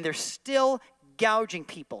 And they're still gouging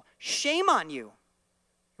people. Shame on you.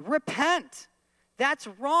 Repent. That's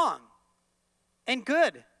wrong. And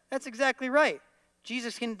good. That's exactly right.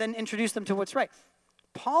 Jesus can then introduce them to what's right.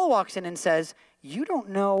 Paul walks in and says, you don't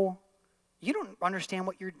understand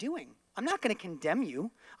what you're doing. I'm not going to condemn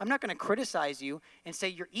you. I'm not going to criticize you and say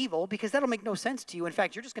you're evil because that'll make no sense to you. In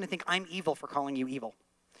fact, you're just going to think I'm evil for calling you evil.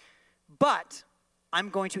 But I'm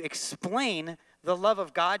going to explain the love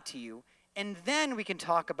of God to you, and then we can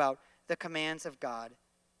talk about the commands of God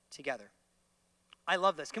together. I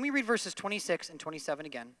love this. Can we read verses 26 and 27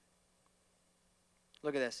 again?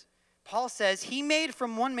 Look at this. Paul says, he made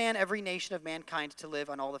from one man every nation of mankind to live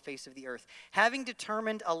on all the face of the earth, having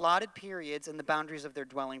determined allotted periods and the boundaries of their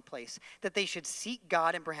dwelling place, that they should seek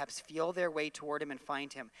God and perhaps feel their way toward him and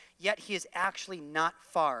find him. Yet he is actually not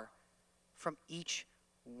far from each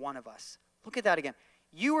one of us. Look at that again.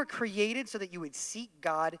 You were created so that you would seek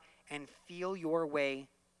God and feel your way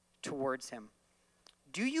towards him.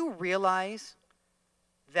 Do you realize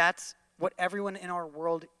that's what everyone in our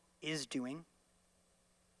world is doing?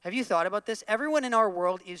 Have you thought about this? Everyone in our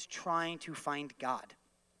world is trying to find God.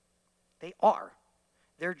 They are.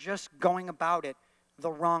 They're just going about it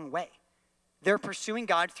the wrong way. They're pursuing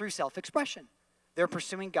God through self-expression. They're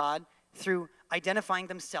pursuing God through identifying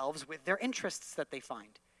themselves with their interests that they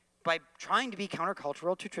find, by trying to be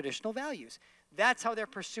countercultural to traditional values. That's how they're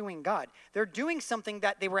pursuing God. They're doing something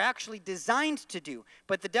that they were actually designed to do,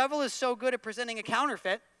 but the devil is so good at presenting a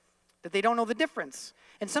counterfeit that they don't know the difference.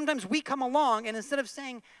 And sometimes we come along, and instead of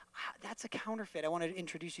saying, that's a counterfeit, I want to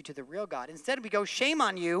introduce you to the real God, instead we go, shame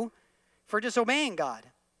on you for disobeying God.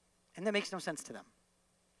 And that makes no sense to them.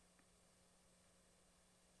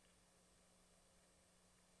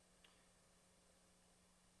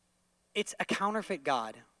 It's a counterfeit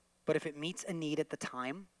God, but if it meets a need at the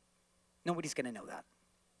time, nobody's going to know that.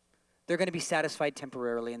 They're going to be satisfied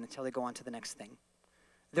temporarily until they go on to the next thing.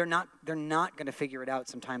 They're not going to figure it out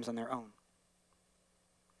sometimes on their own.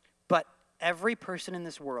 But every person in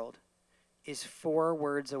this world is 4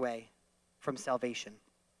 words away from salvation.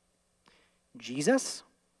 Jesus,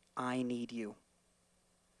 I need you.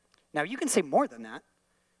 Now, you can say more than that.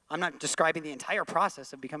 I'm not describing the entire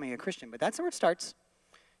process of becoming a Christian, but that's where it starts.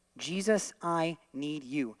 Jesus, I need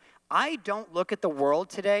you. I don't look at the world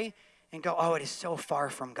today and go, oh, it is so far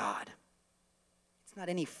from God. It's not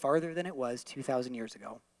any farther than it was 2,000 years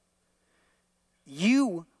ago.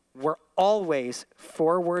 You were always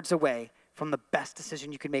 4 words away from the best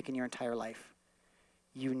decision you could make in your entire life.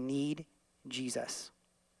 You need Jesus.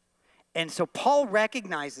 And so Paul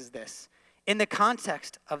recognizes this in the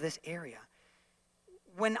context of this area.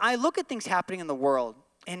 When I look at things happening in the world,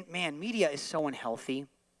 and man, media is so unhealthy,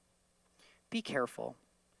 be careful.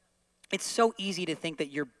 It's so easy to think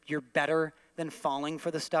that you're better than falling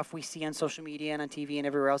for the stuff we see on social media and on TV and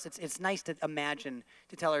everywhere else. It's nice to imagine,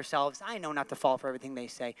 to tell ourselves, I know not to fall for everything they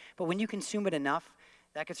say. But when you consume it enough,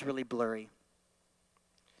 that gets really blurry.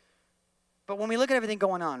 But when we look at everything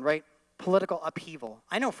going on, right? Political upheaval.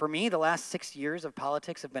 I know for me, the last 6 years of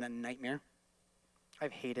politics have been a nightmare.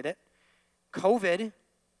 I've hated it. COVID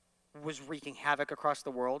was wreaking havoc across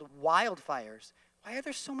the world. Wildfires. Why are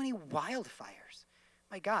there so many wildfires?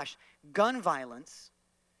 My gosh, gun violence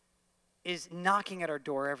is knocking at our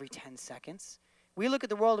door every 10 seconds. We look at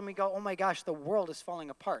the world and we go, oh my gosh, the world is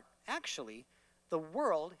falling apart. Actually, the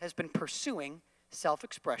world has been pursuing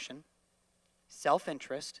self-expression,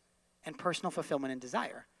 self-interest, and personal fulfillment and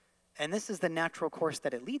desire. And this is the natural course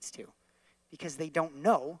that it leads to, because they don't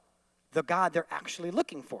know the God they're actually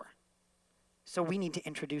looking for. So we need to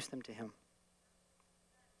introduce them to him.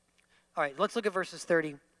 All right, let's look at verses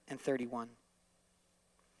 30 and 31.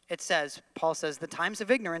 It says, Paul says, the times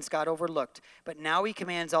of ignorance God overlooked, but now he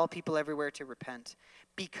commands all people everywhere to repent,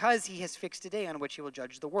 because he has fixed a day on which he will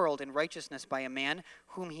judge the world in righteousness by a man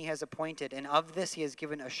whom he has appointed, and of this he has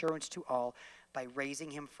given assurance to all by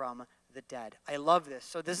raising him from the dead. I love this.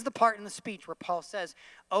 So this is the part in the speech where Paul says,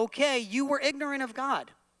 okay, you were ignorant of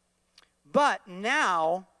God, but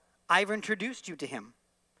now I've introduced you to him.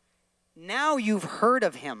 Now you've heard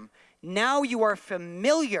of him. Now you are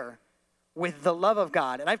familiar with the love of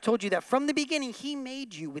God. And I've told you that from the beginning, he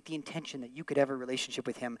made you with the intention that you could have a relationship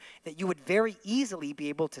with him, that you would very easily be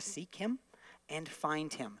able to seek him and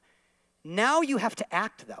find him. Now you have to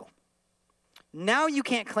act, though. Now you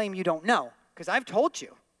can't claim you don't know, because I've told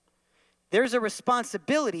you. There's a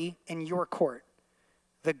responsibility in your court.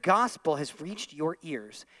 The gospel has reached your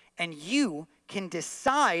ears, and you can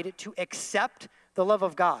decide to accept the love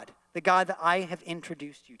of God, the God that I have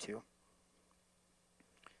introduced you to.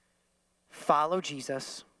 Follow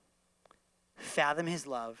Jesus, fathom his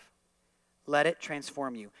love, let it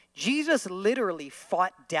transform you. Jesus literally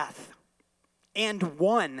fought death and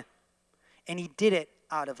won, and he did it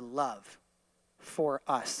out of love for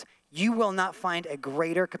us. You will not find a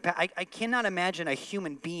greater capacity. I cannot imagine a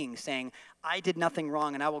human being saying, I did nothing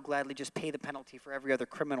wrong and I will gladly just pay the penalty for every other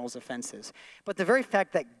criminal's offenses. But the very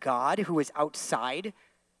fact that God, who is outside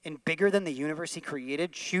and bigger than the universe he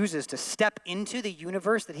created, chooses to step into the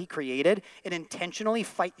universe that he created and intentionally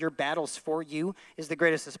fight your battles for you is the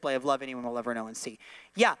greatest display of love anyone will ever know and see.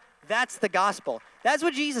 Yeah, that's the gospel. That's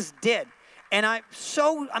what Jesus did. And I'm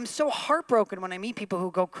so heartbroken when I meet people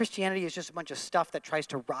who go, Christianity is just a bunch of stuff that tries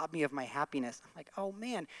to rob me of my happiness. I'm like, oh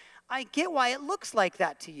man, I get why it looks like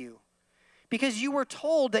that to you. Because you were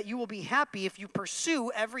told that you will be happy if you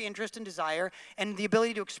pursue every interest and desire and the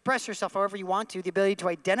ability to express yourself however you want to, the ability to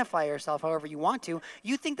identify yourself however you want to.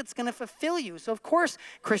 You think that's going to fulfill you. So of course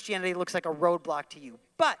Christianity looks like a roadblock to you.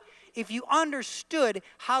 But if you understood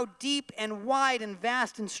how deep and wide and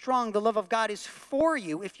vast and strong the love of God is for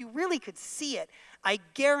you, if you really could see it, I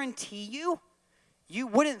guarantee you, you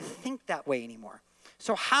wouldn't think that way anymore.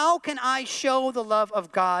 So how can I show the love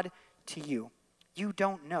of God to you? You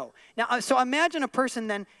don't know. Now, so imagine a person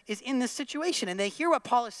then is in this situation and they hear what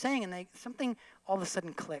Paul is saying and something all of a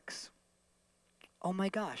sudden clicks. Oh my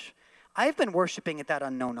gosh, I've been worshiping at that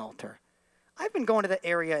unknown altar. I've been going to the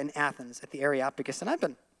area in Athens at the Areopagus and I've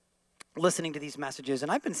been listening to these messages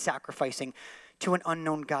and I've been sacrificing to an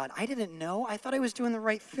unknown God. I didn't know. I thought I was doing the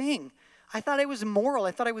right thing. I thought I was moral.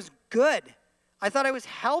 I thought I was good. I thought I was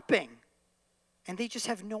helping. And they just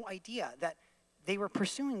have no idea that they were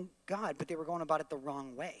pursuing God, but they were going about it the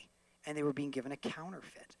wrong way. And they were being given a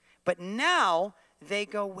counterfeit. But now they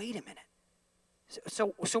go, wait a minute.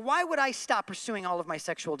 So why would I stop pursuing all of my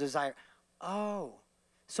sexual desire? Oh,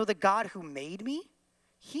 so the God who made me,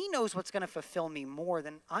 he knows what's going to fulfill me more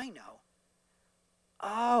than I know.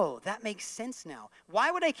 Oh, that makes sense now. Why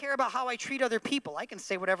would I care about how I treat other people? I can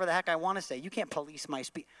say whatever the heck I want to say. You can't police my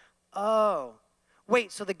speech. Oh,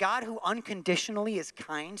 wait, so the God who unconditionally is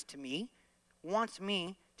kind to me wants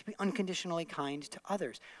me to be unconditionally kind to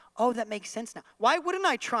others. Oh, that makes sense now. Why wouldn't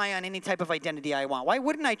I try on any type of identity I want? Why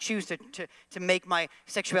wouldn't I choose to make my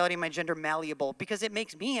sexuality and my gender malleable? Because it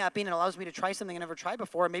makes me happy and it allows me to try something I never tried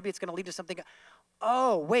before. And maybe it's going to lead to something.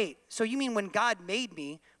 Oh, wait. So you mean when God made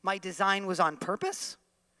me, my design was on purpose?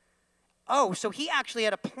 Oh, so he actually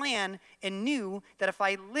had a plan and knew that if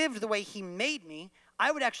I lived the way he made me,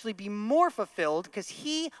 I would actually be more fulfilled because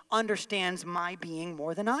he understands my being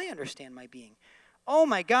more than I understand my being. Oh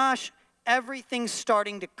my gosh, everything's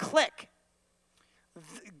starting to click.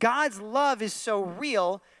 God's love is so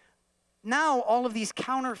real. Now all of these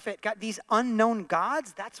counterfeit, these unknown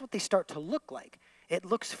gods, that's what they start to look like. It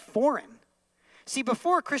looks foreign. See,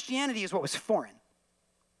 before Christianity is what was foreign.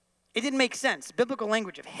 It didn't make sense. Biblical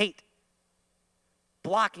language of hate.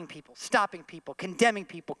 Blocking people, stopping people, condemning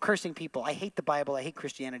people, cursing people. I hate the Bible. I hate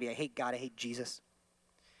Christianity. I hate God. I hate Jesus.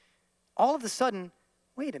 All of a sudden,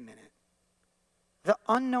 wait a minute. The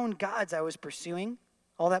unknown gods I was pursuing,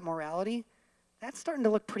 all that morality, that's starting to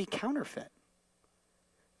look pretty counterfeit.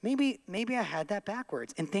 Maybe I had that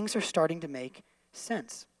backwards, and things are starting to make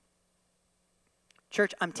sense.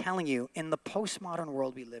 Church, I'm telling you, in the postmodern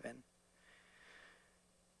world we live in,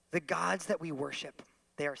 the gods that we worship,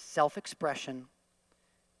 they are self-expression,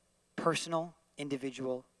 personal,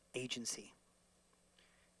 individual agency.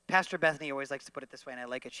 Pastor Bethany always likes to put it this way, and I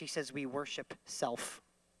like it. She says we worship self.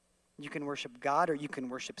 You can worship God or you can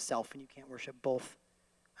worship self, and you can't worship both.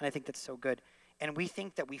 And I think that's so good. And we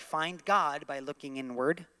think that we find God by looking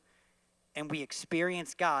inward, and we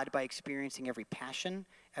experience God by experiencing every passion,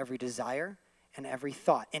 every desire, and every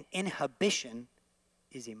thought. And inhibition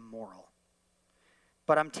is immoral.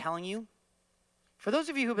 But I'm telling you, for those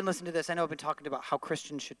of you who've been listening to this, I know I've been talking about how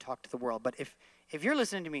Christians should talk to the world, but if you're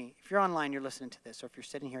listening to me, if you're online, you're listening to this, or if you're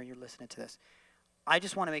sitting here, you're listening to this, I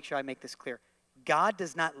just want to make sure I make this clear. God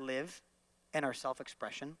does not live in our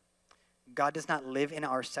self-expression. God does not live in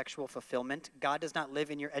our sexual fulfillment. God does not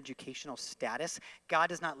live in your educational status. God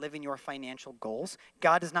does not live in your financial goals.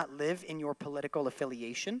 God does not live in your political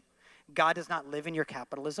affiliation. God does not live in your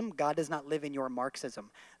capitalism. God does not live in your Marxism.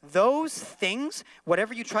 Those things,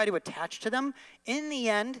 whatever you try to attach to them, in the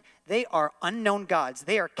end, they are unknown gods.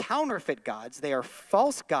 They are counterfeit gods. They are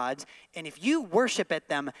false gods. And if you worship at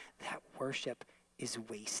them, that worship is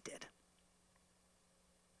wasted.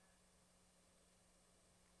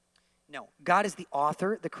 No, God is the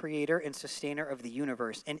author, the creator, and sustainer of the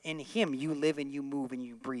universe. And in him, you live and you move and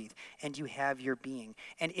you breathe and you have your being.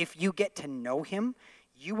 And if you get to know him,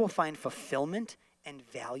 you will find fulfillment and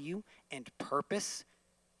value and purpose.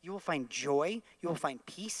 You will find joy. You will find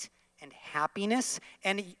peace and happiness.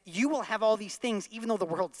 And you will have all these things even though the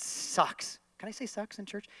world sucks. Can I say sucks in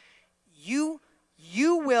church? You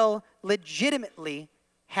will legitimately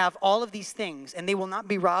have all of these things and they will not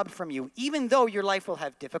be robbed from you, even though your life will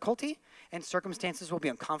have difficulty and circumstances will be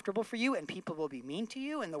uncomfortable for you and people will be mean to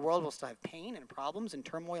you and the world will still have pain and problems and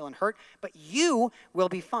turmoil and hurt, but you will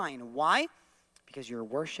be fine. Why? Because your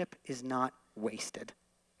worship is not wasted.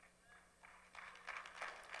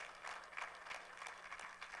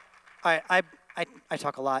 I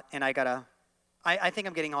talk a lot, and I gotta I think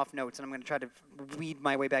I'm getting off notes, and I'm going to try to weed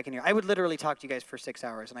my way back in here. I would literally talk to you guys for 6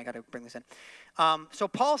 hours, and I got to bring this in. So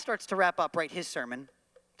Paul starts to wrap up, his sermon,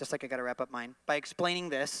 just like I got to wrap up mine, by explaining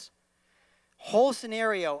this whole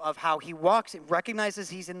scenario of how he walks and recognizes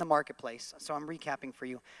he's in the marketplace. So I'm recapping for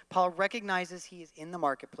you. Paul recognizes he is in the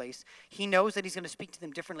marketplace. He knows that he's going to speak to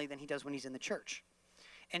them differently than he does when he's in the church.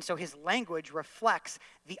 And so his language reflects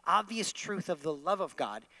the obvious truth of the love of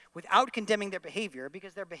God without condemning their behavior,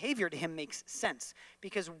 because their behavior to him makes sense.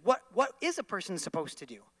 Because what is a person supposed to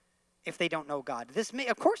do if they don't know God?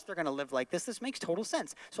 Of course they're going to live like this. This makes total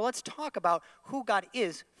sense. So let's talk about who God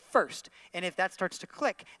is first. And if that starts to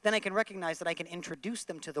click, then I can recognize that I can introduce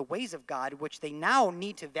them to the ways of God, which they now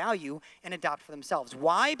need to value and adopt for themselves.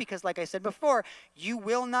 Why? Because like I said before, you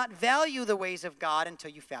will not value the ways of God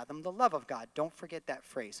until you fathom the love of God. Don't forget that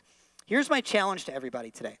phrase. Here's my challenge to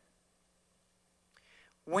everybody today.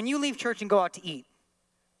 When you leave church and go out to eat,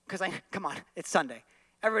 come on, it's Sunday.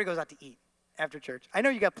 Everybody goes out to eat after church. I know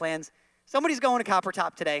you got plans. Somebody's going to Copper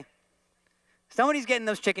Top today. Somebody's getting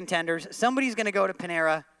those chicken tenders. Somebody's going to go to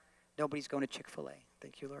Panera. Nobody's going to Chick-fil-A.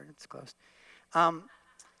 Thank you, Lord. It's closed.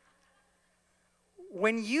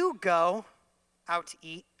 When you go out to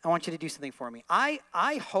eat, I want you to do something for me.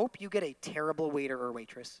 I hope you get a terrible waiter or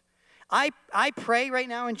waitress. I pray right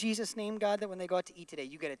now in Jesus' name, God, that when they go out to eat today,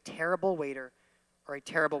 you get a terrible waiter or a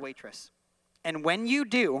terrible waitress. And when you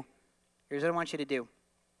do, here's what I want you to do.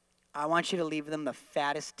 I want you to leave them the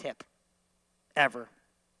fattest tip ever.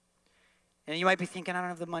 And you might be thinking, I don't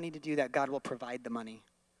have the money to do that. God will provide the money.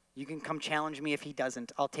 You can come challenge me if he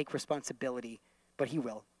doesn't. I'll take responsibility, but he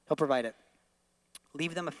will. He'll provide it.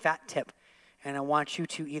 Leave them a fat tip. And I want you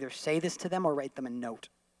to either say this to them or write them a note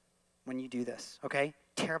when you do this, okay?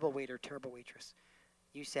 Terrible waiter, terrible waitress.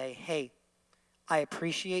 You say, hey, I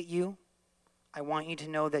appreciate you. I want you to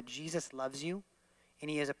know that Jesus loves you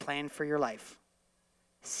and he has a plan for your life.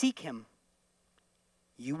 Seek him.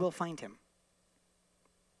 You will find him.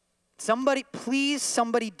 Please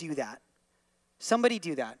somebody do that. Somebody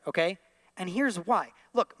do that, okay? And here's why.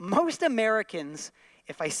 Look, most Americans,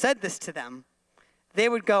 if I said this to them, they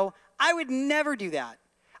would go, I would never do that.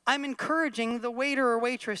 I'm encouraging the waiter or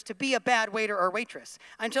waitress to be a bad waiter or waitress.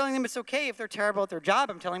 I'm telling them it's okay if they're terrible at their job.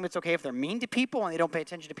 I'm telling them it's okay if they're mean to people and they don't pay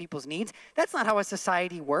attention to people's needs. That's not how a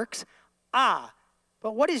society works. But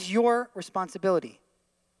what is your responsibility?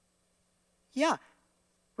 Yeah,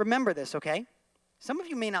 remember this, okay? Some of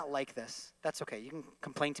you may not like this. That's okay. You can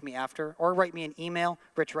complain to me after or write me an email,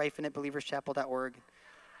 richreifin@believerschapel.org.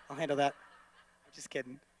 I'll handle that. I'm just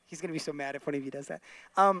kidding. He's going to be so mad if one of you does that.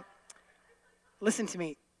 Listen to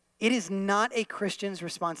me. It is not a Christian's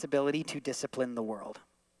responsibility to discipline the world.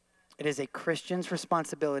 It is a Christian's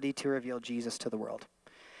responsibility to reveal Jesus to the world.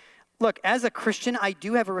 Look, as a Christian, I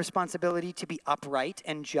do have a responsibility to be upright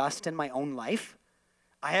and just in my own life.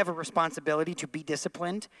 I have a responsibility to be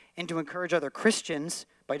disciplined and to encourage other Christians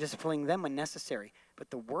by disciplining them when necessary.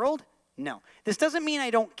 But the world, no. This doesn't mean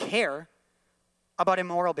I don't care about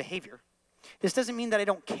immoral behavior. This doesn't mean that I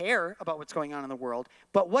don't care about what's going on in the world.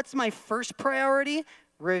 But what's my first priority?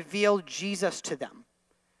 Reveal Jesus to them.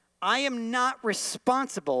 I am not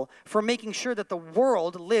responsible for making sure that the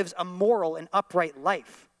world lives a moral and upright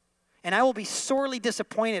life. And I will be sorely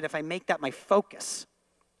disappointed if I make that my focus.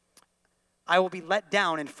 I will be let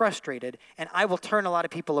down and frustrated, and I will turn a lot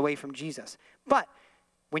of people away from Jesus. But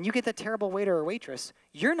when you get that terrible waiter or waitress,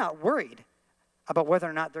 you're not worried about whether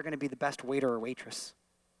or not they're going to be the best waiter or waitress,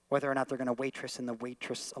 whether or not they're going to waitress in the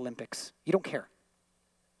waitress Olympics. You don't care.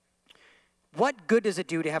 What good does it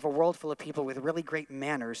do to have a world full of people with really great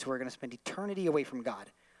manners who are going to spend eternity away from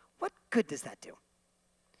God? What good does that do?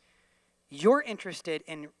 You're interested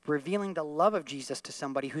in revealing the love of Jesus to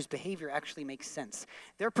somebody whose behavior actually makes sense.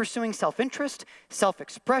 They're pursuing self-interest,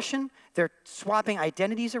 self-expression. They're swapping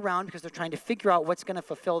identities around because they're trying to figure out what's going to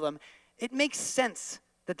fulfill them. It makes sense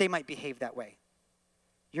that they might behave that way.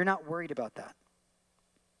 You're not worried about that.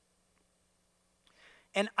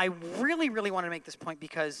 And I really, really want to make this point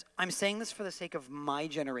because I'm saying this for the sake of my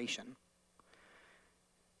generation.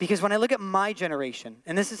 Because when I look at my generation,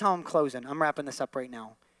 and this is how I'm closing, I'm wrapping this up right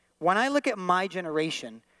now. When I look at my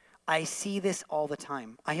generation, I see this all the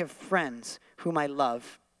time. I have friends whom I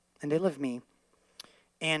love, and they love me,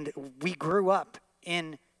 and we grew up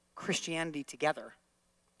in Christianity together.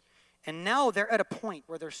 And now they're at a point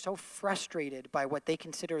where they're so frustrated by what they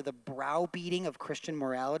consider the browbeating of Christian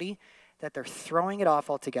morality that they're throwing it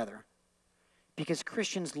off altogether. Because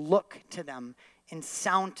Christians look to them and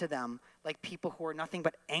sound to them like people who are nothing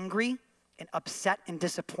but angry and upset and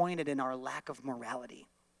disappointed in our lack of morality.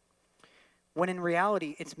 When in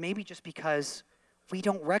reality, it's maybe just because we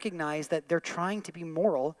don't recognize that they're trying to be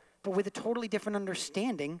moral but with a totally different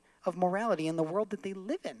understanding of morality in the world that they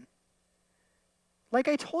live in. Like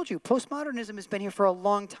I told you, postmodernism has been here for a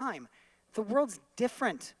long time. The world's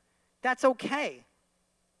different. That's okay.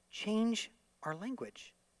 Change our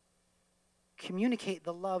language. Communicate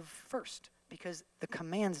the love first, because the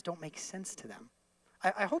commands don't make sense to them.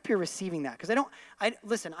 I hope you're receiving that,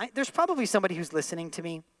 because there's probably somebody who's listening to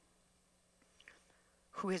me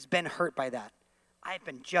who has been hurt by that. I've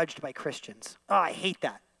been judged by Christians. Oh, I hate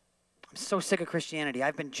that. I'm so sick of Christianity.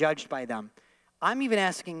 I've been judged by them. I'm even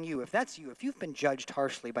asking you, if that's you, if you've been judged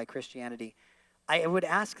harshly by Christianity, I would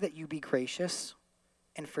ask that you be gracious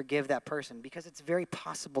and forgive that person, because it's very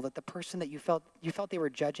possible that the person that you felt they were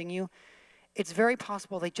judging you, it's very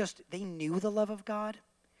possible they knew the love of God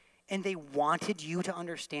and they wanted you to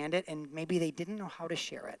understand it, and maybe they didn't know how to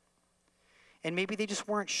share it. And maybe they just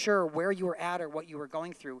weren't sure where you were at or what you were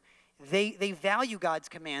going through. They value God's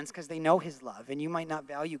commands because they know his love, and you might not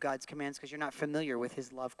value God's commands because you're not familiar with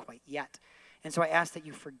his love quite yet. And so I ask that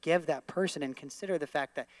you forgive that person and consider the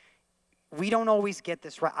fact that we don't always get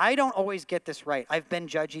this right. I don't always get this right. I've been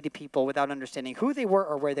judgy to people without understanding who they were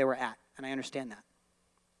or where they were at, and I understand that.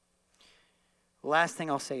 The last thing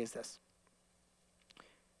I'll say is this.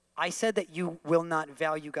 I said that you will not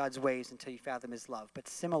value God's ways until you fathom his love, but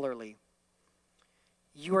similarly,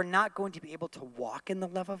 you are not going to be able to walk in the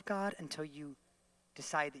love of God until you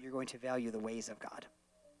decide that you're going to value the ways of God.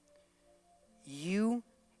 You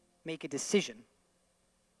make a decision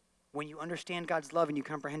when you understand God's love and you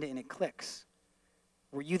comprehend it and it clicks,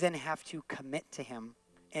 where you then have to commit to him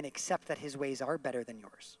and accept that his ways are better than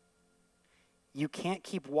yours. You can't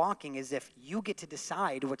keep walking as if you get to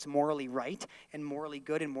decide what's morally right and morally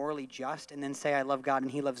good and morally just and then say, I love God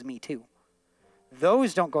and he loves me too.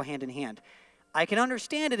 Those don't go hand in hand. I can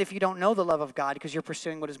understand it if you don't know the love of God because you're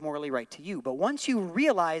pursuing what is morally right to you. But once you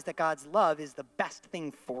realize that God's love is the best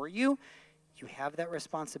thing for you, you have that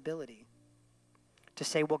responsibility to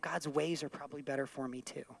say, well, God's ways are probably better for me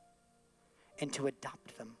too. And to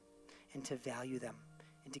adopt them and to value them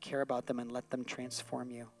and to care about them and let them transform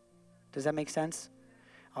you. Does that make sense?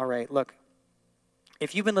 All right, look,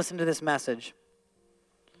 if you've been listening to this message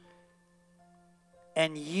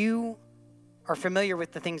and you are familiar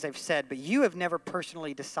with the things I've said, but you have never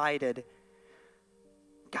personally decided,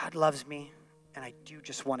 God loves me and I do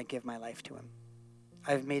just want to give my life to him.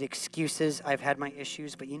 I've made excuses, I've had my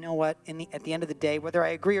issues, but you know what? At the end of the day, whether I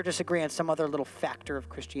agree or disagree on some other little factor of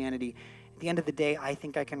Christianity, at the end of the day, I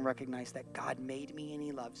think I can recognize that God made me and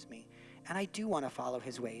he loves me. And I do want to follow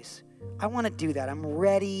his ways. I want to do that. I'm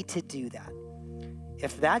ready to do that.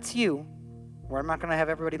 If that's you, where I'm not going to have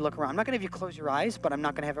everybody look around. I'm not going to have you close your eyes, but I'm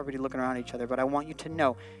not going to have everybody looking around each other. But I want you to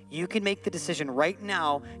know you can make the decision right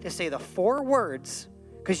now to say the 4 words,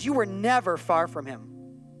 because you were never far from him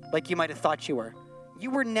like you might have thought you were.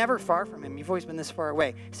 You were never far from him. You've always been this far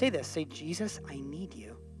away. Say this. Say, Jesus, I need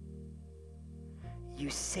you.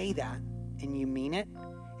 You say that and you mean it,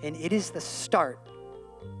 and it is the start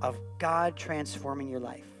of God transforming your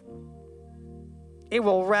life. It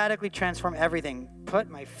will radically transform everything. Put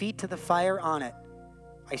my feet to the fire on it.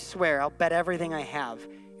 I swear, I'll bet everything I have.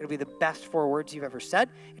 It'll be the best 4 words you've ever said.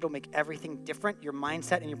 It'll make everything different. Your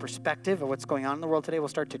mindset and your perspective of what's going on in the world today will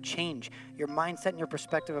start to change. Your mindset and your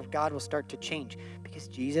perspective of God will start to change. Because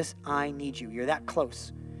Jesus, I need you. You're that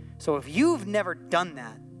close. So if you've never done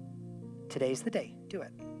that, today's the day. Do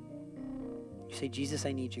it. You say, Jesus,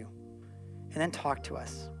 I need you. And then talk to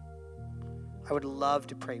us. I would love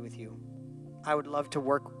to pray with you. I would love to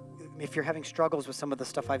work. If you're having struggles with some of the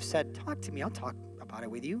stuff I've said, talk to me. I'll talk about it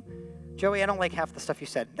with you. Joey, I don't like half the stuff you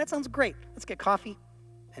said. That sounds great. Let's get coffee,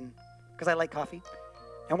 and because I like coffee,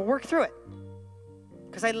 and we'll work through it.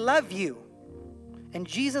 Because I love you, and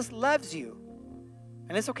Jesus loves you,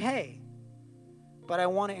 and it's okay. But I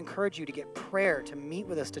want to encourage you to get prayer, to meet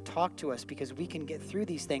with us, to talk to us, because we can get through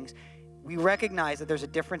these things. We recognize that there's a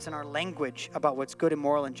difference in our language about what's good and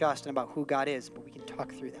moral and just and about who God is, but we can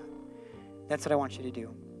talk through that. That's what I want you to do.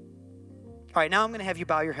 All right, now I'm going to have you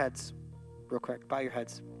bow your heads real quick. Bow your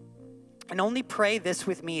heads. And only pray this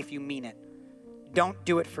with me if you mean it. Don't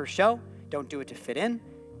do it for show. Don't do it to fit in.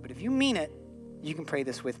 But if you mean it, you can pray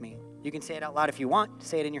this with me. You can say it out loud if you want.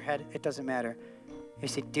 Say it in your head. It doesn't matter. You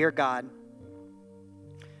say, Dear God,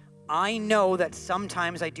 I know that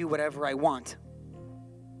sometimes I do whatever I want.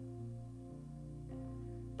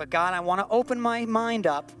 But God, I want to open my mind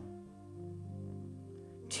up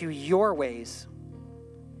to your ways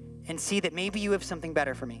and see that maybe you have something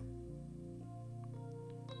better for me.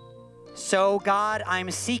 So God,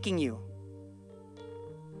 I'm seeking you.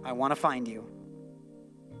 I want to find you.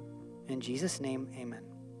 In Jesus' name, amen.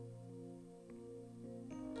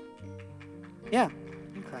 Yeah,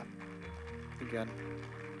 you can clap. You're good.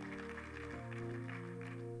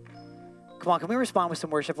 Come on, can we respond with some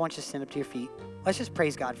worship? I want you to stand up to your feet. Let's just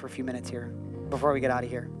praise God for a few minutes here before we get out of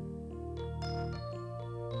here.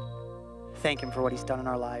 Thank him for what he's done in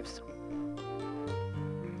our lives.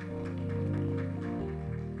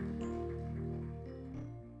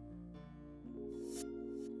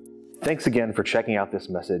 Thanks again for checking out this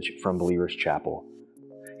message from Believers Chapel.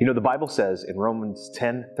 You know, the Bible says in Romans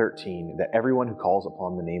 10:13 that everyone who calls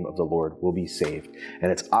upon the name of the Lord will be saved.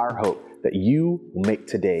 And it's our hope that you will make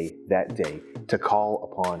today that day to call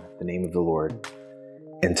upon the name of the Lord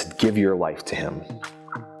and to give your life to him.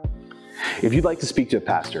 If you'd like to speak to a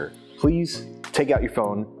pastor, please take out your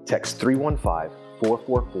phone, text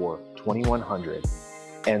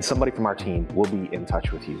 315-444-2100, and somebody from our team will be in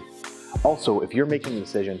touch with you. Also, if you're making the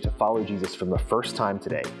decision to follow Jesus for the first time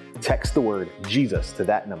today, text the word Jesus to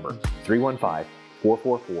that number,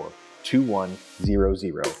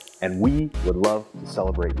 315-444-2100, and we would love to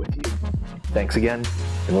celebrate with you. Thanks again,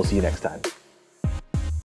 and we'll see you next time.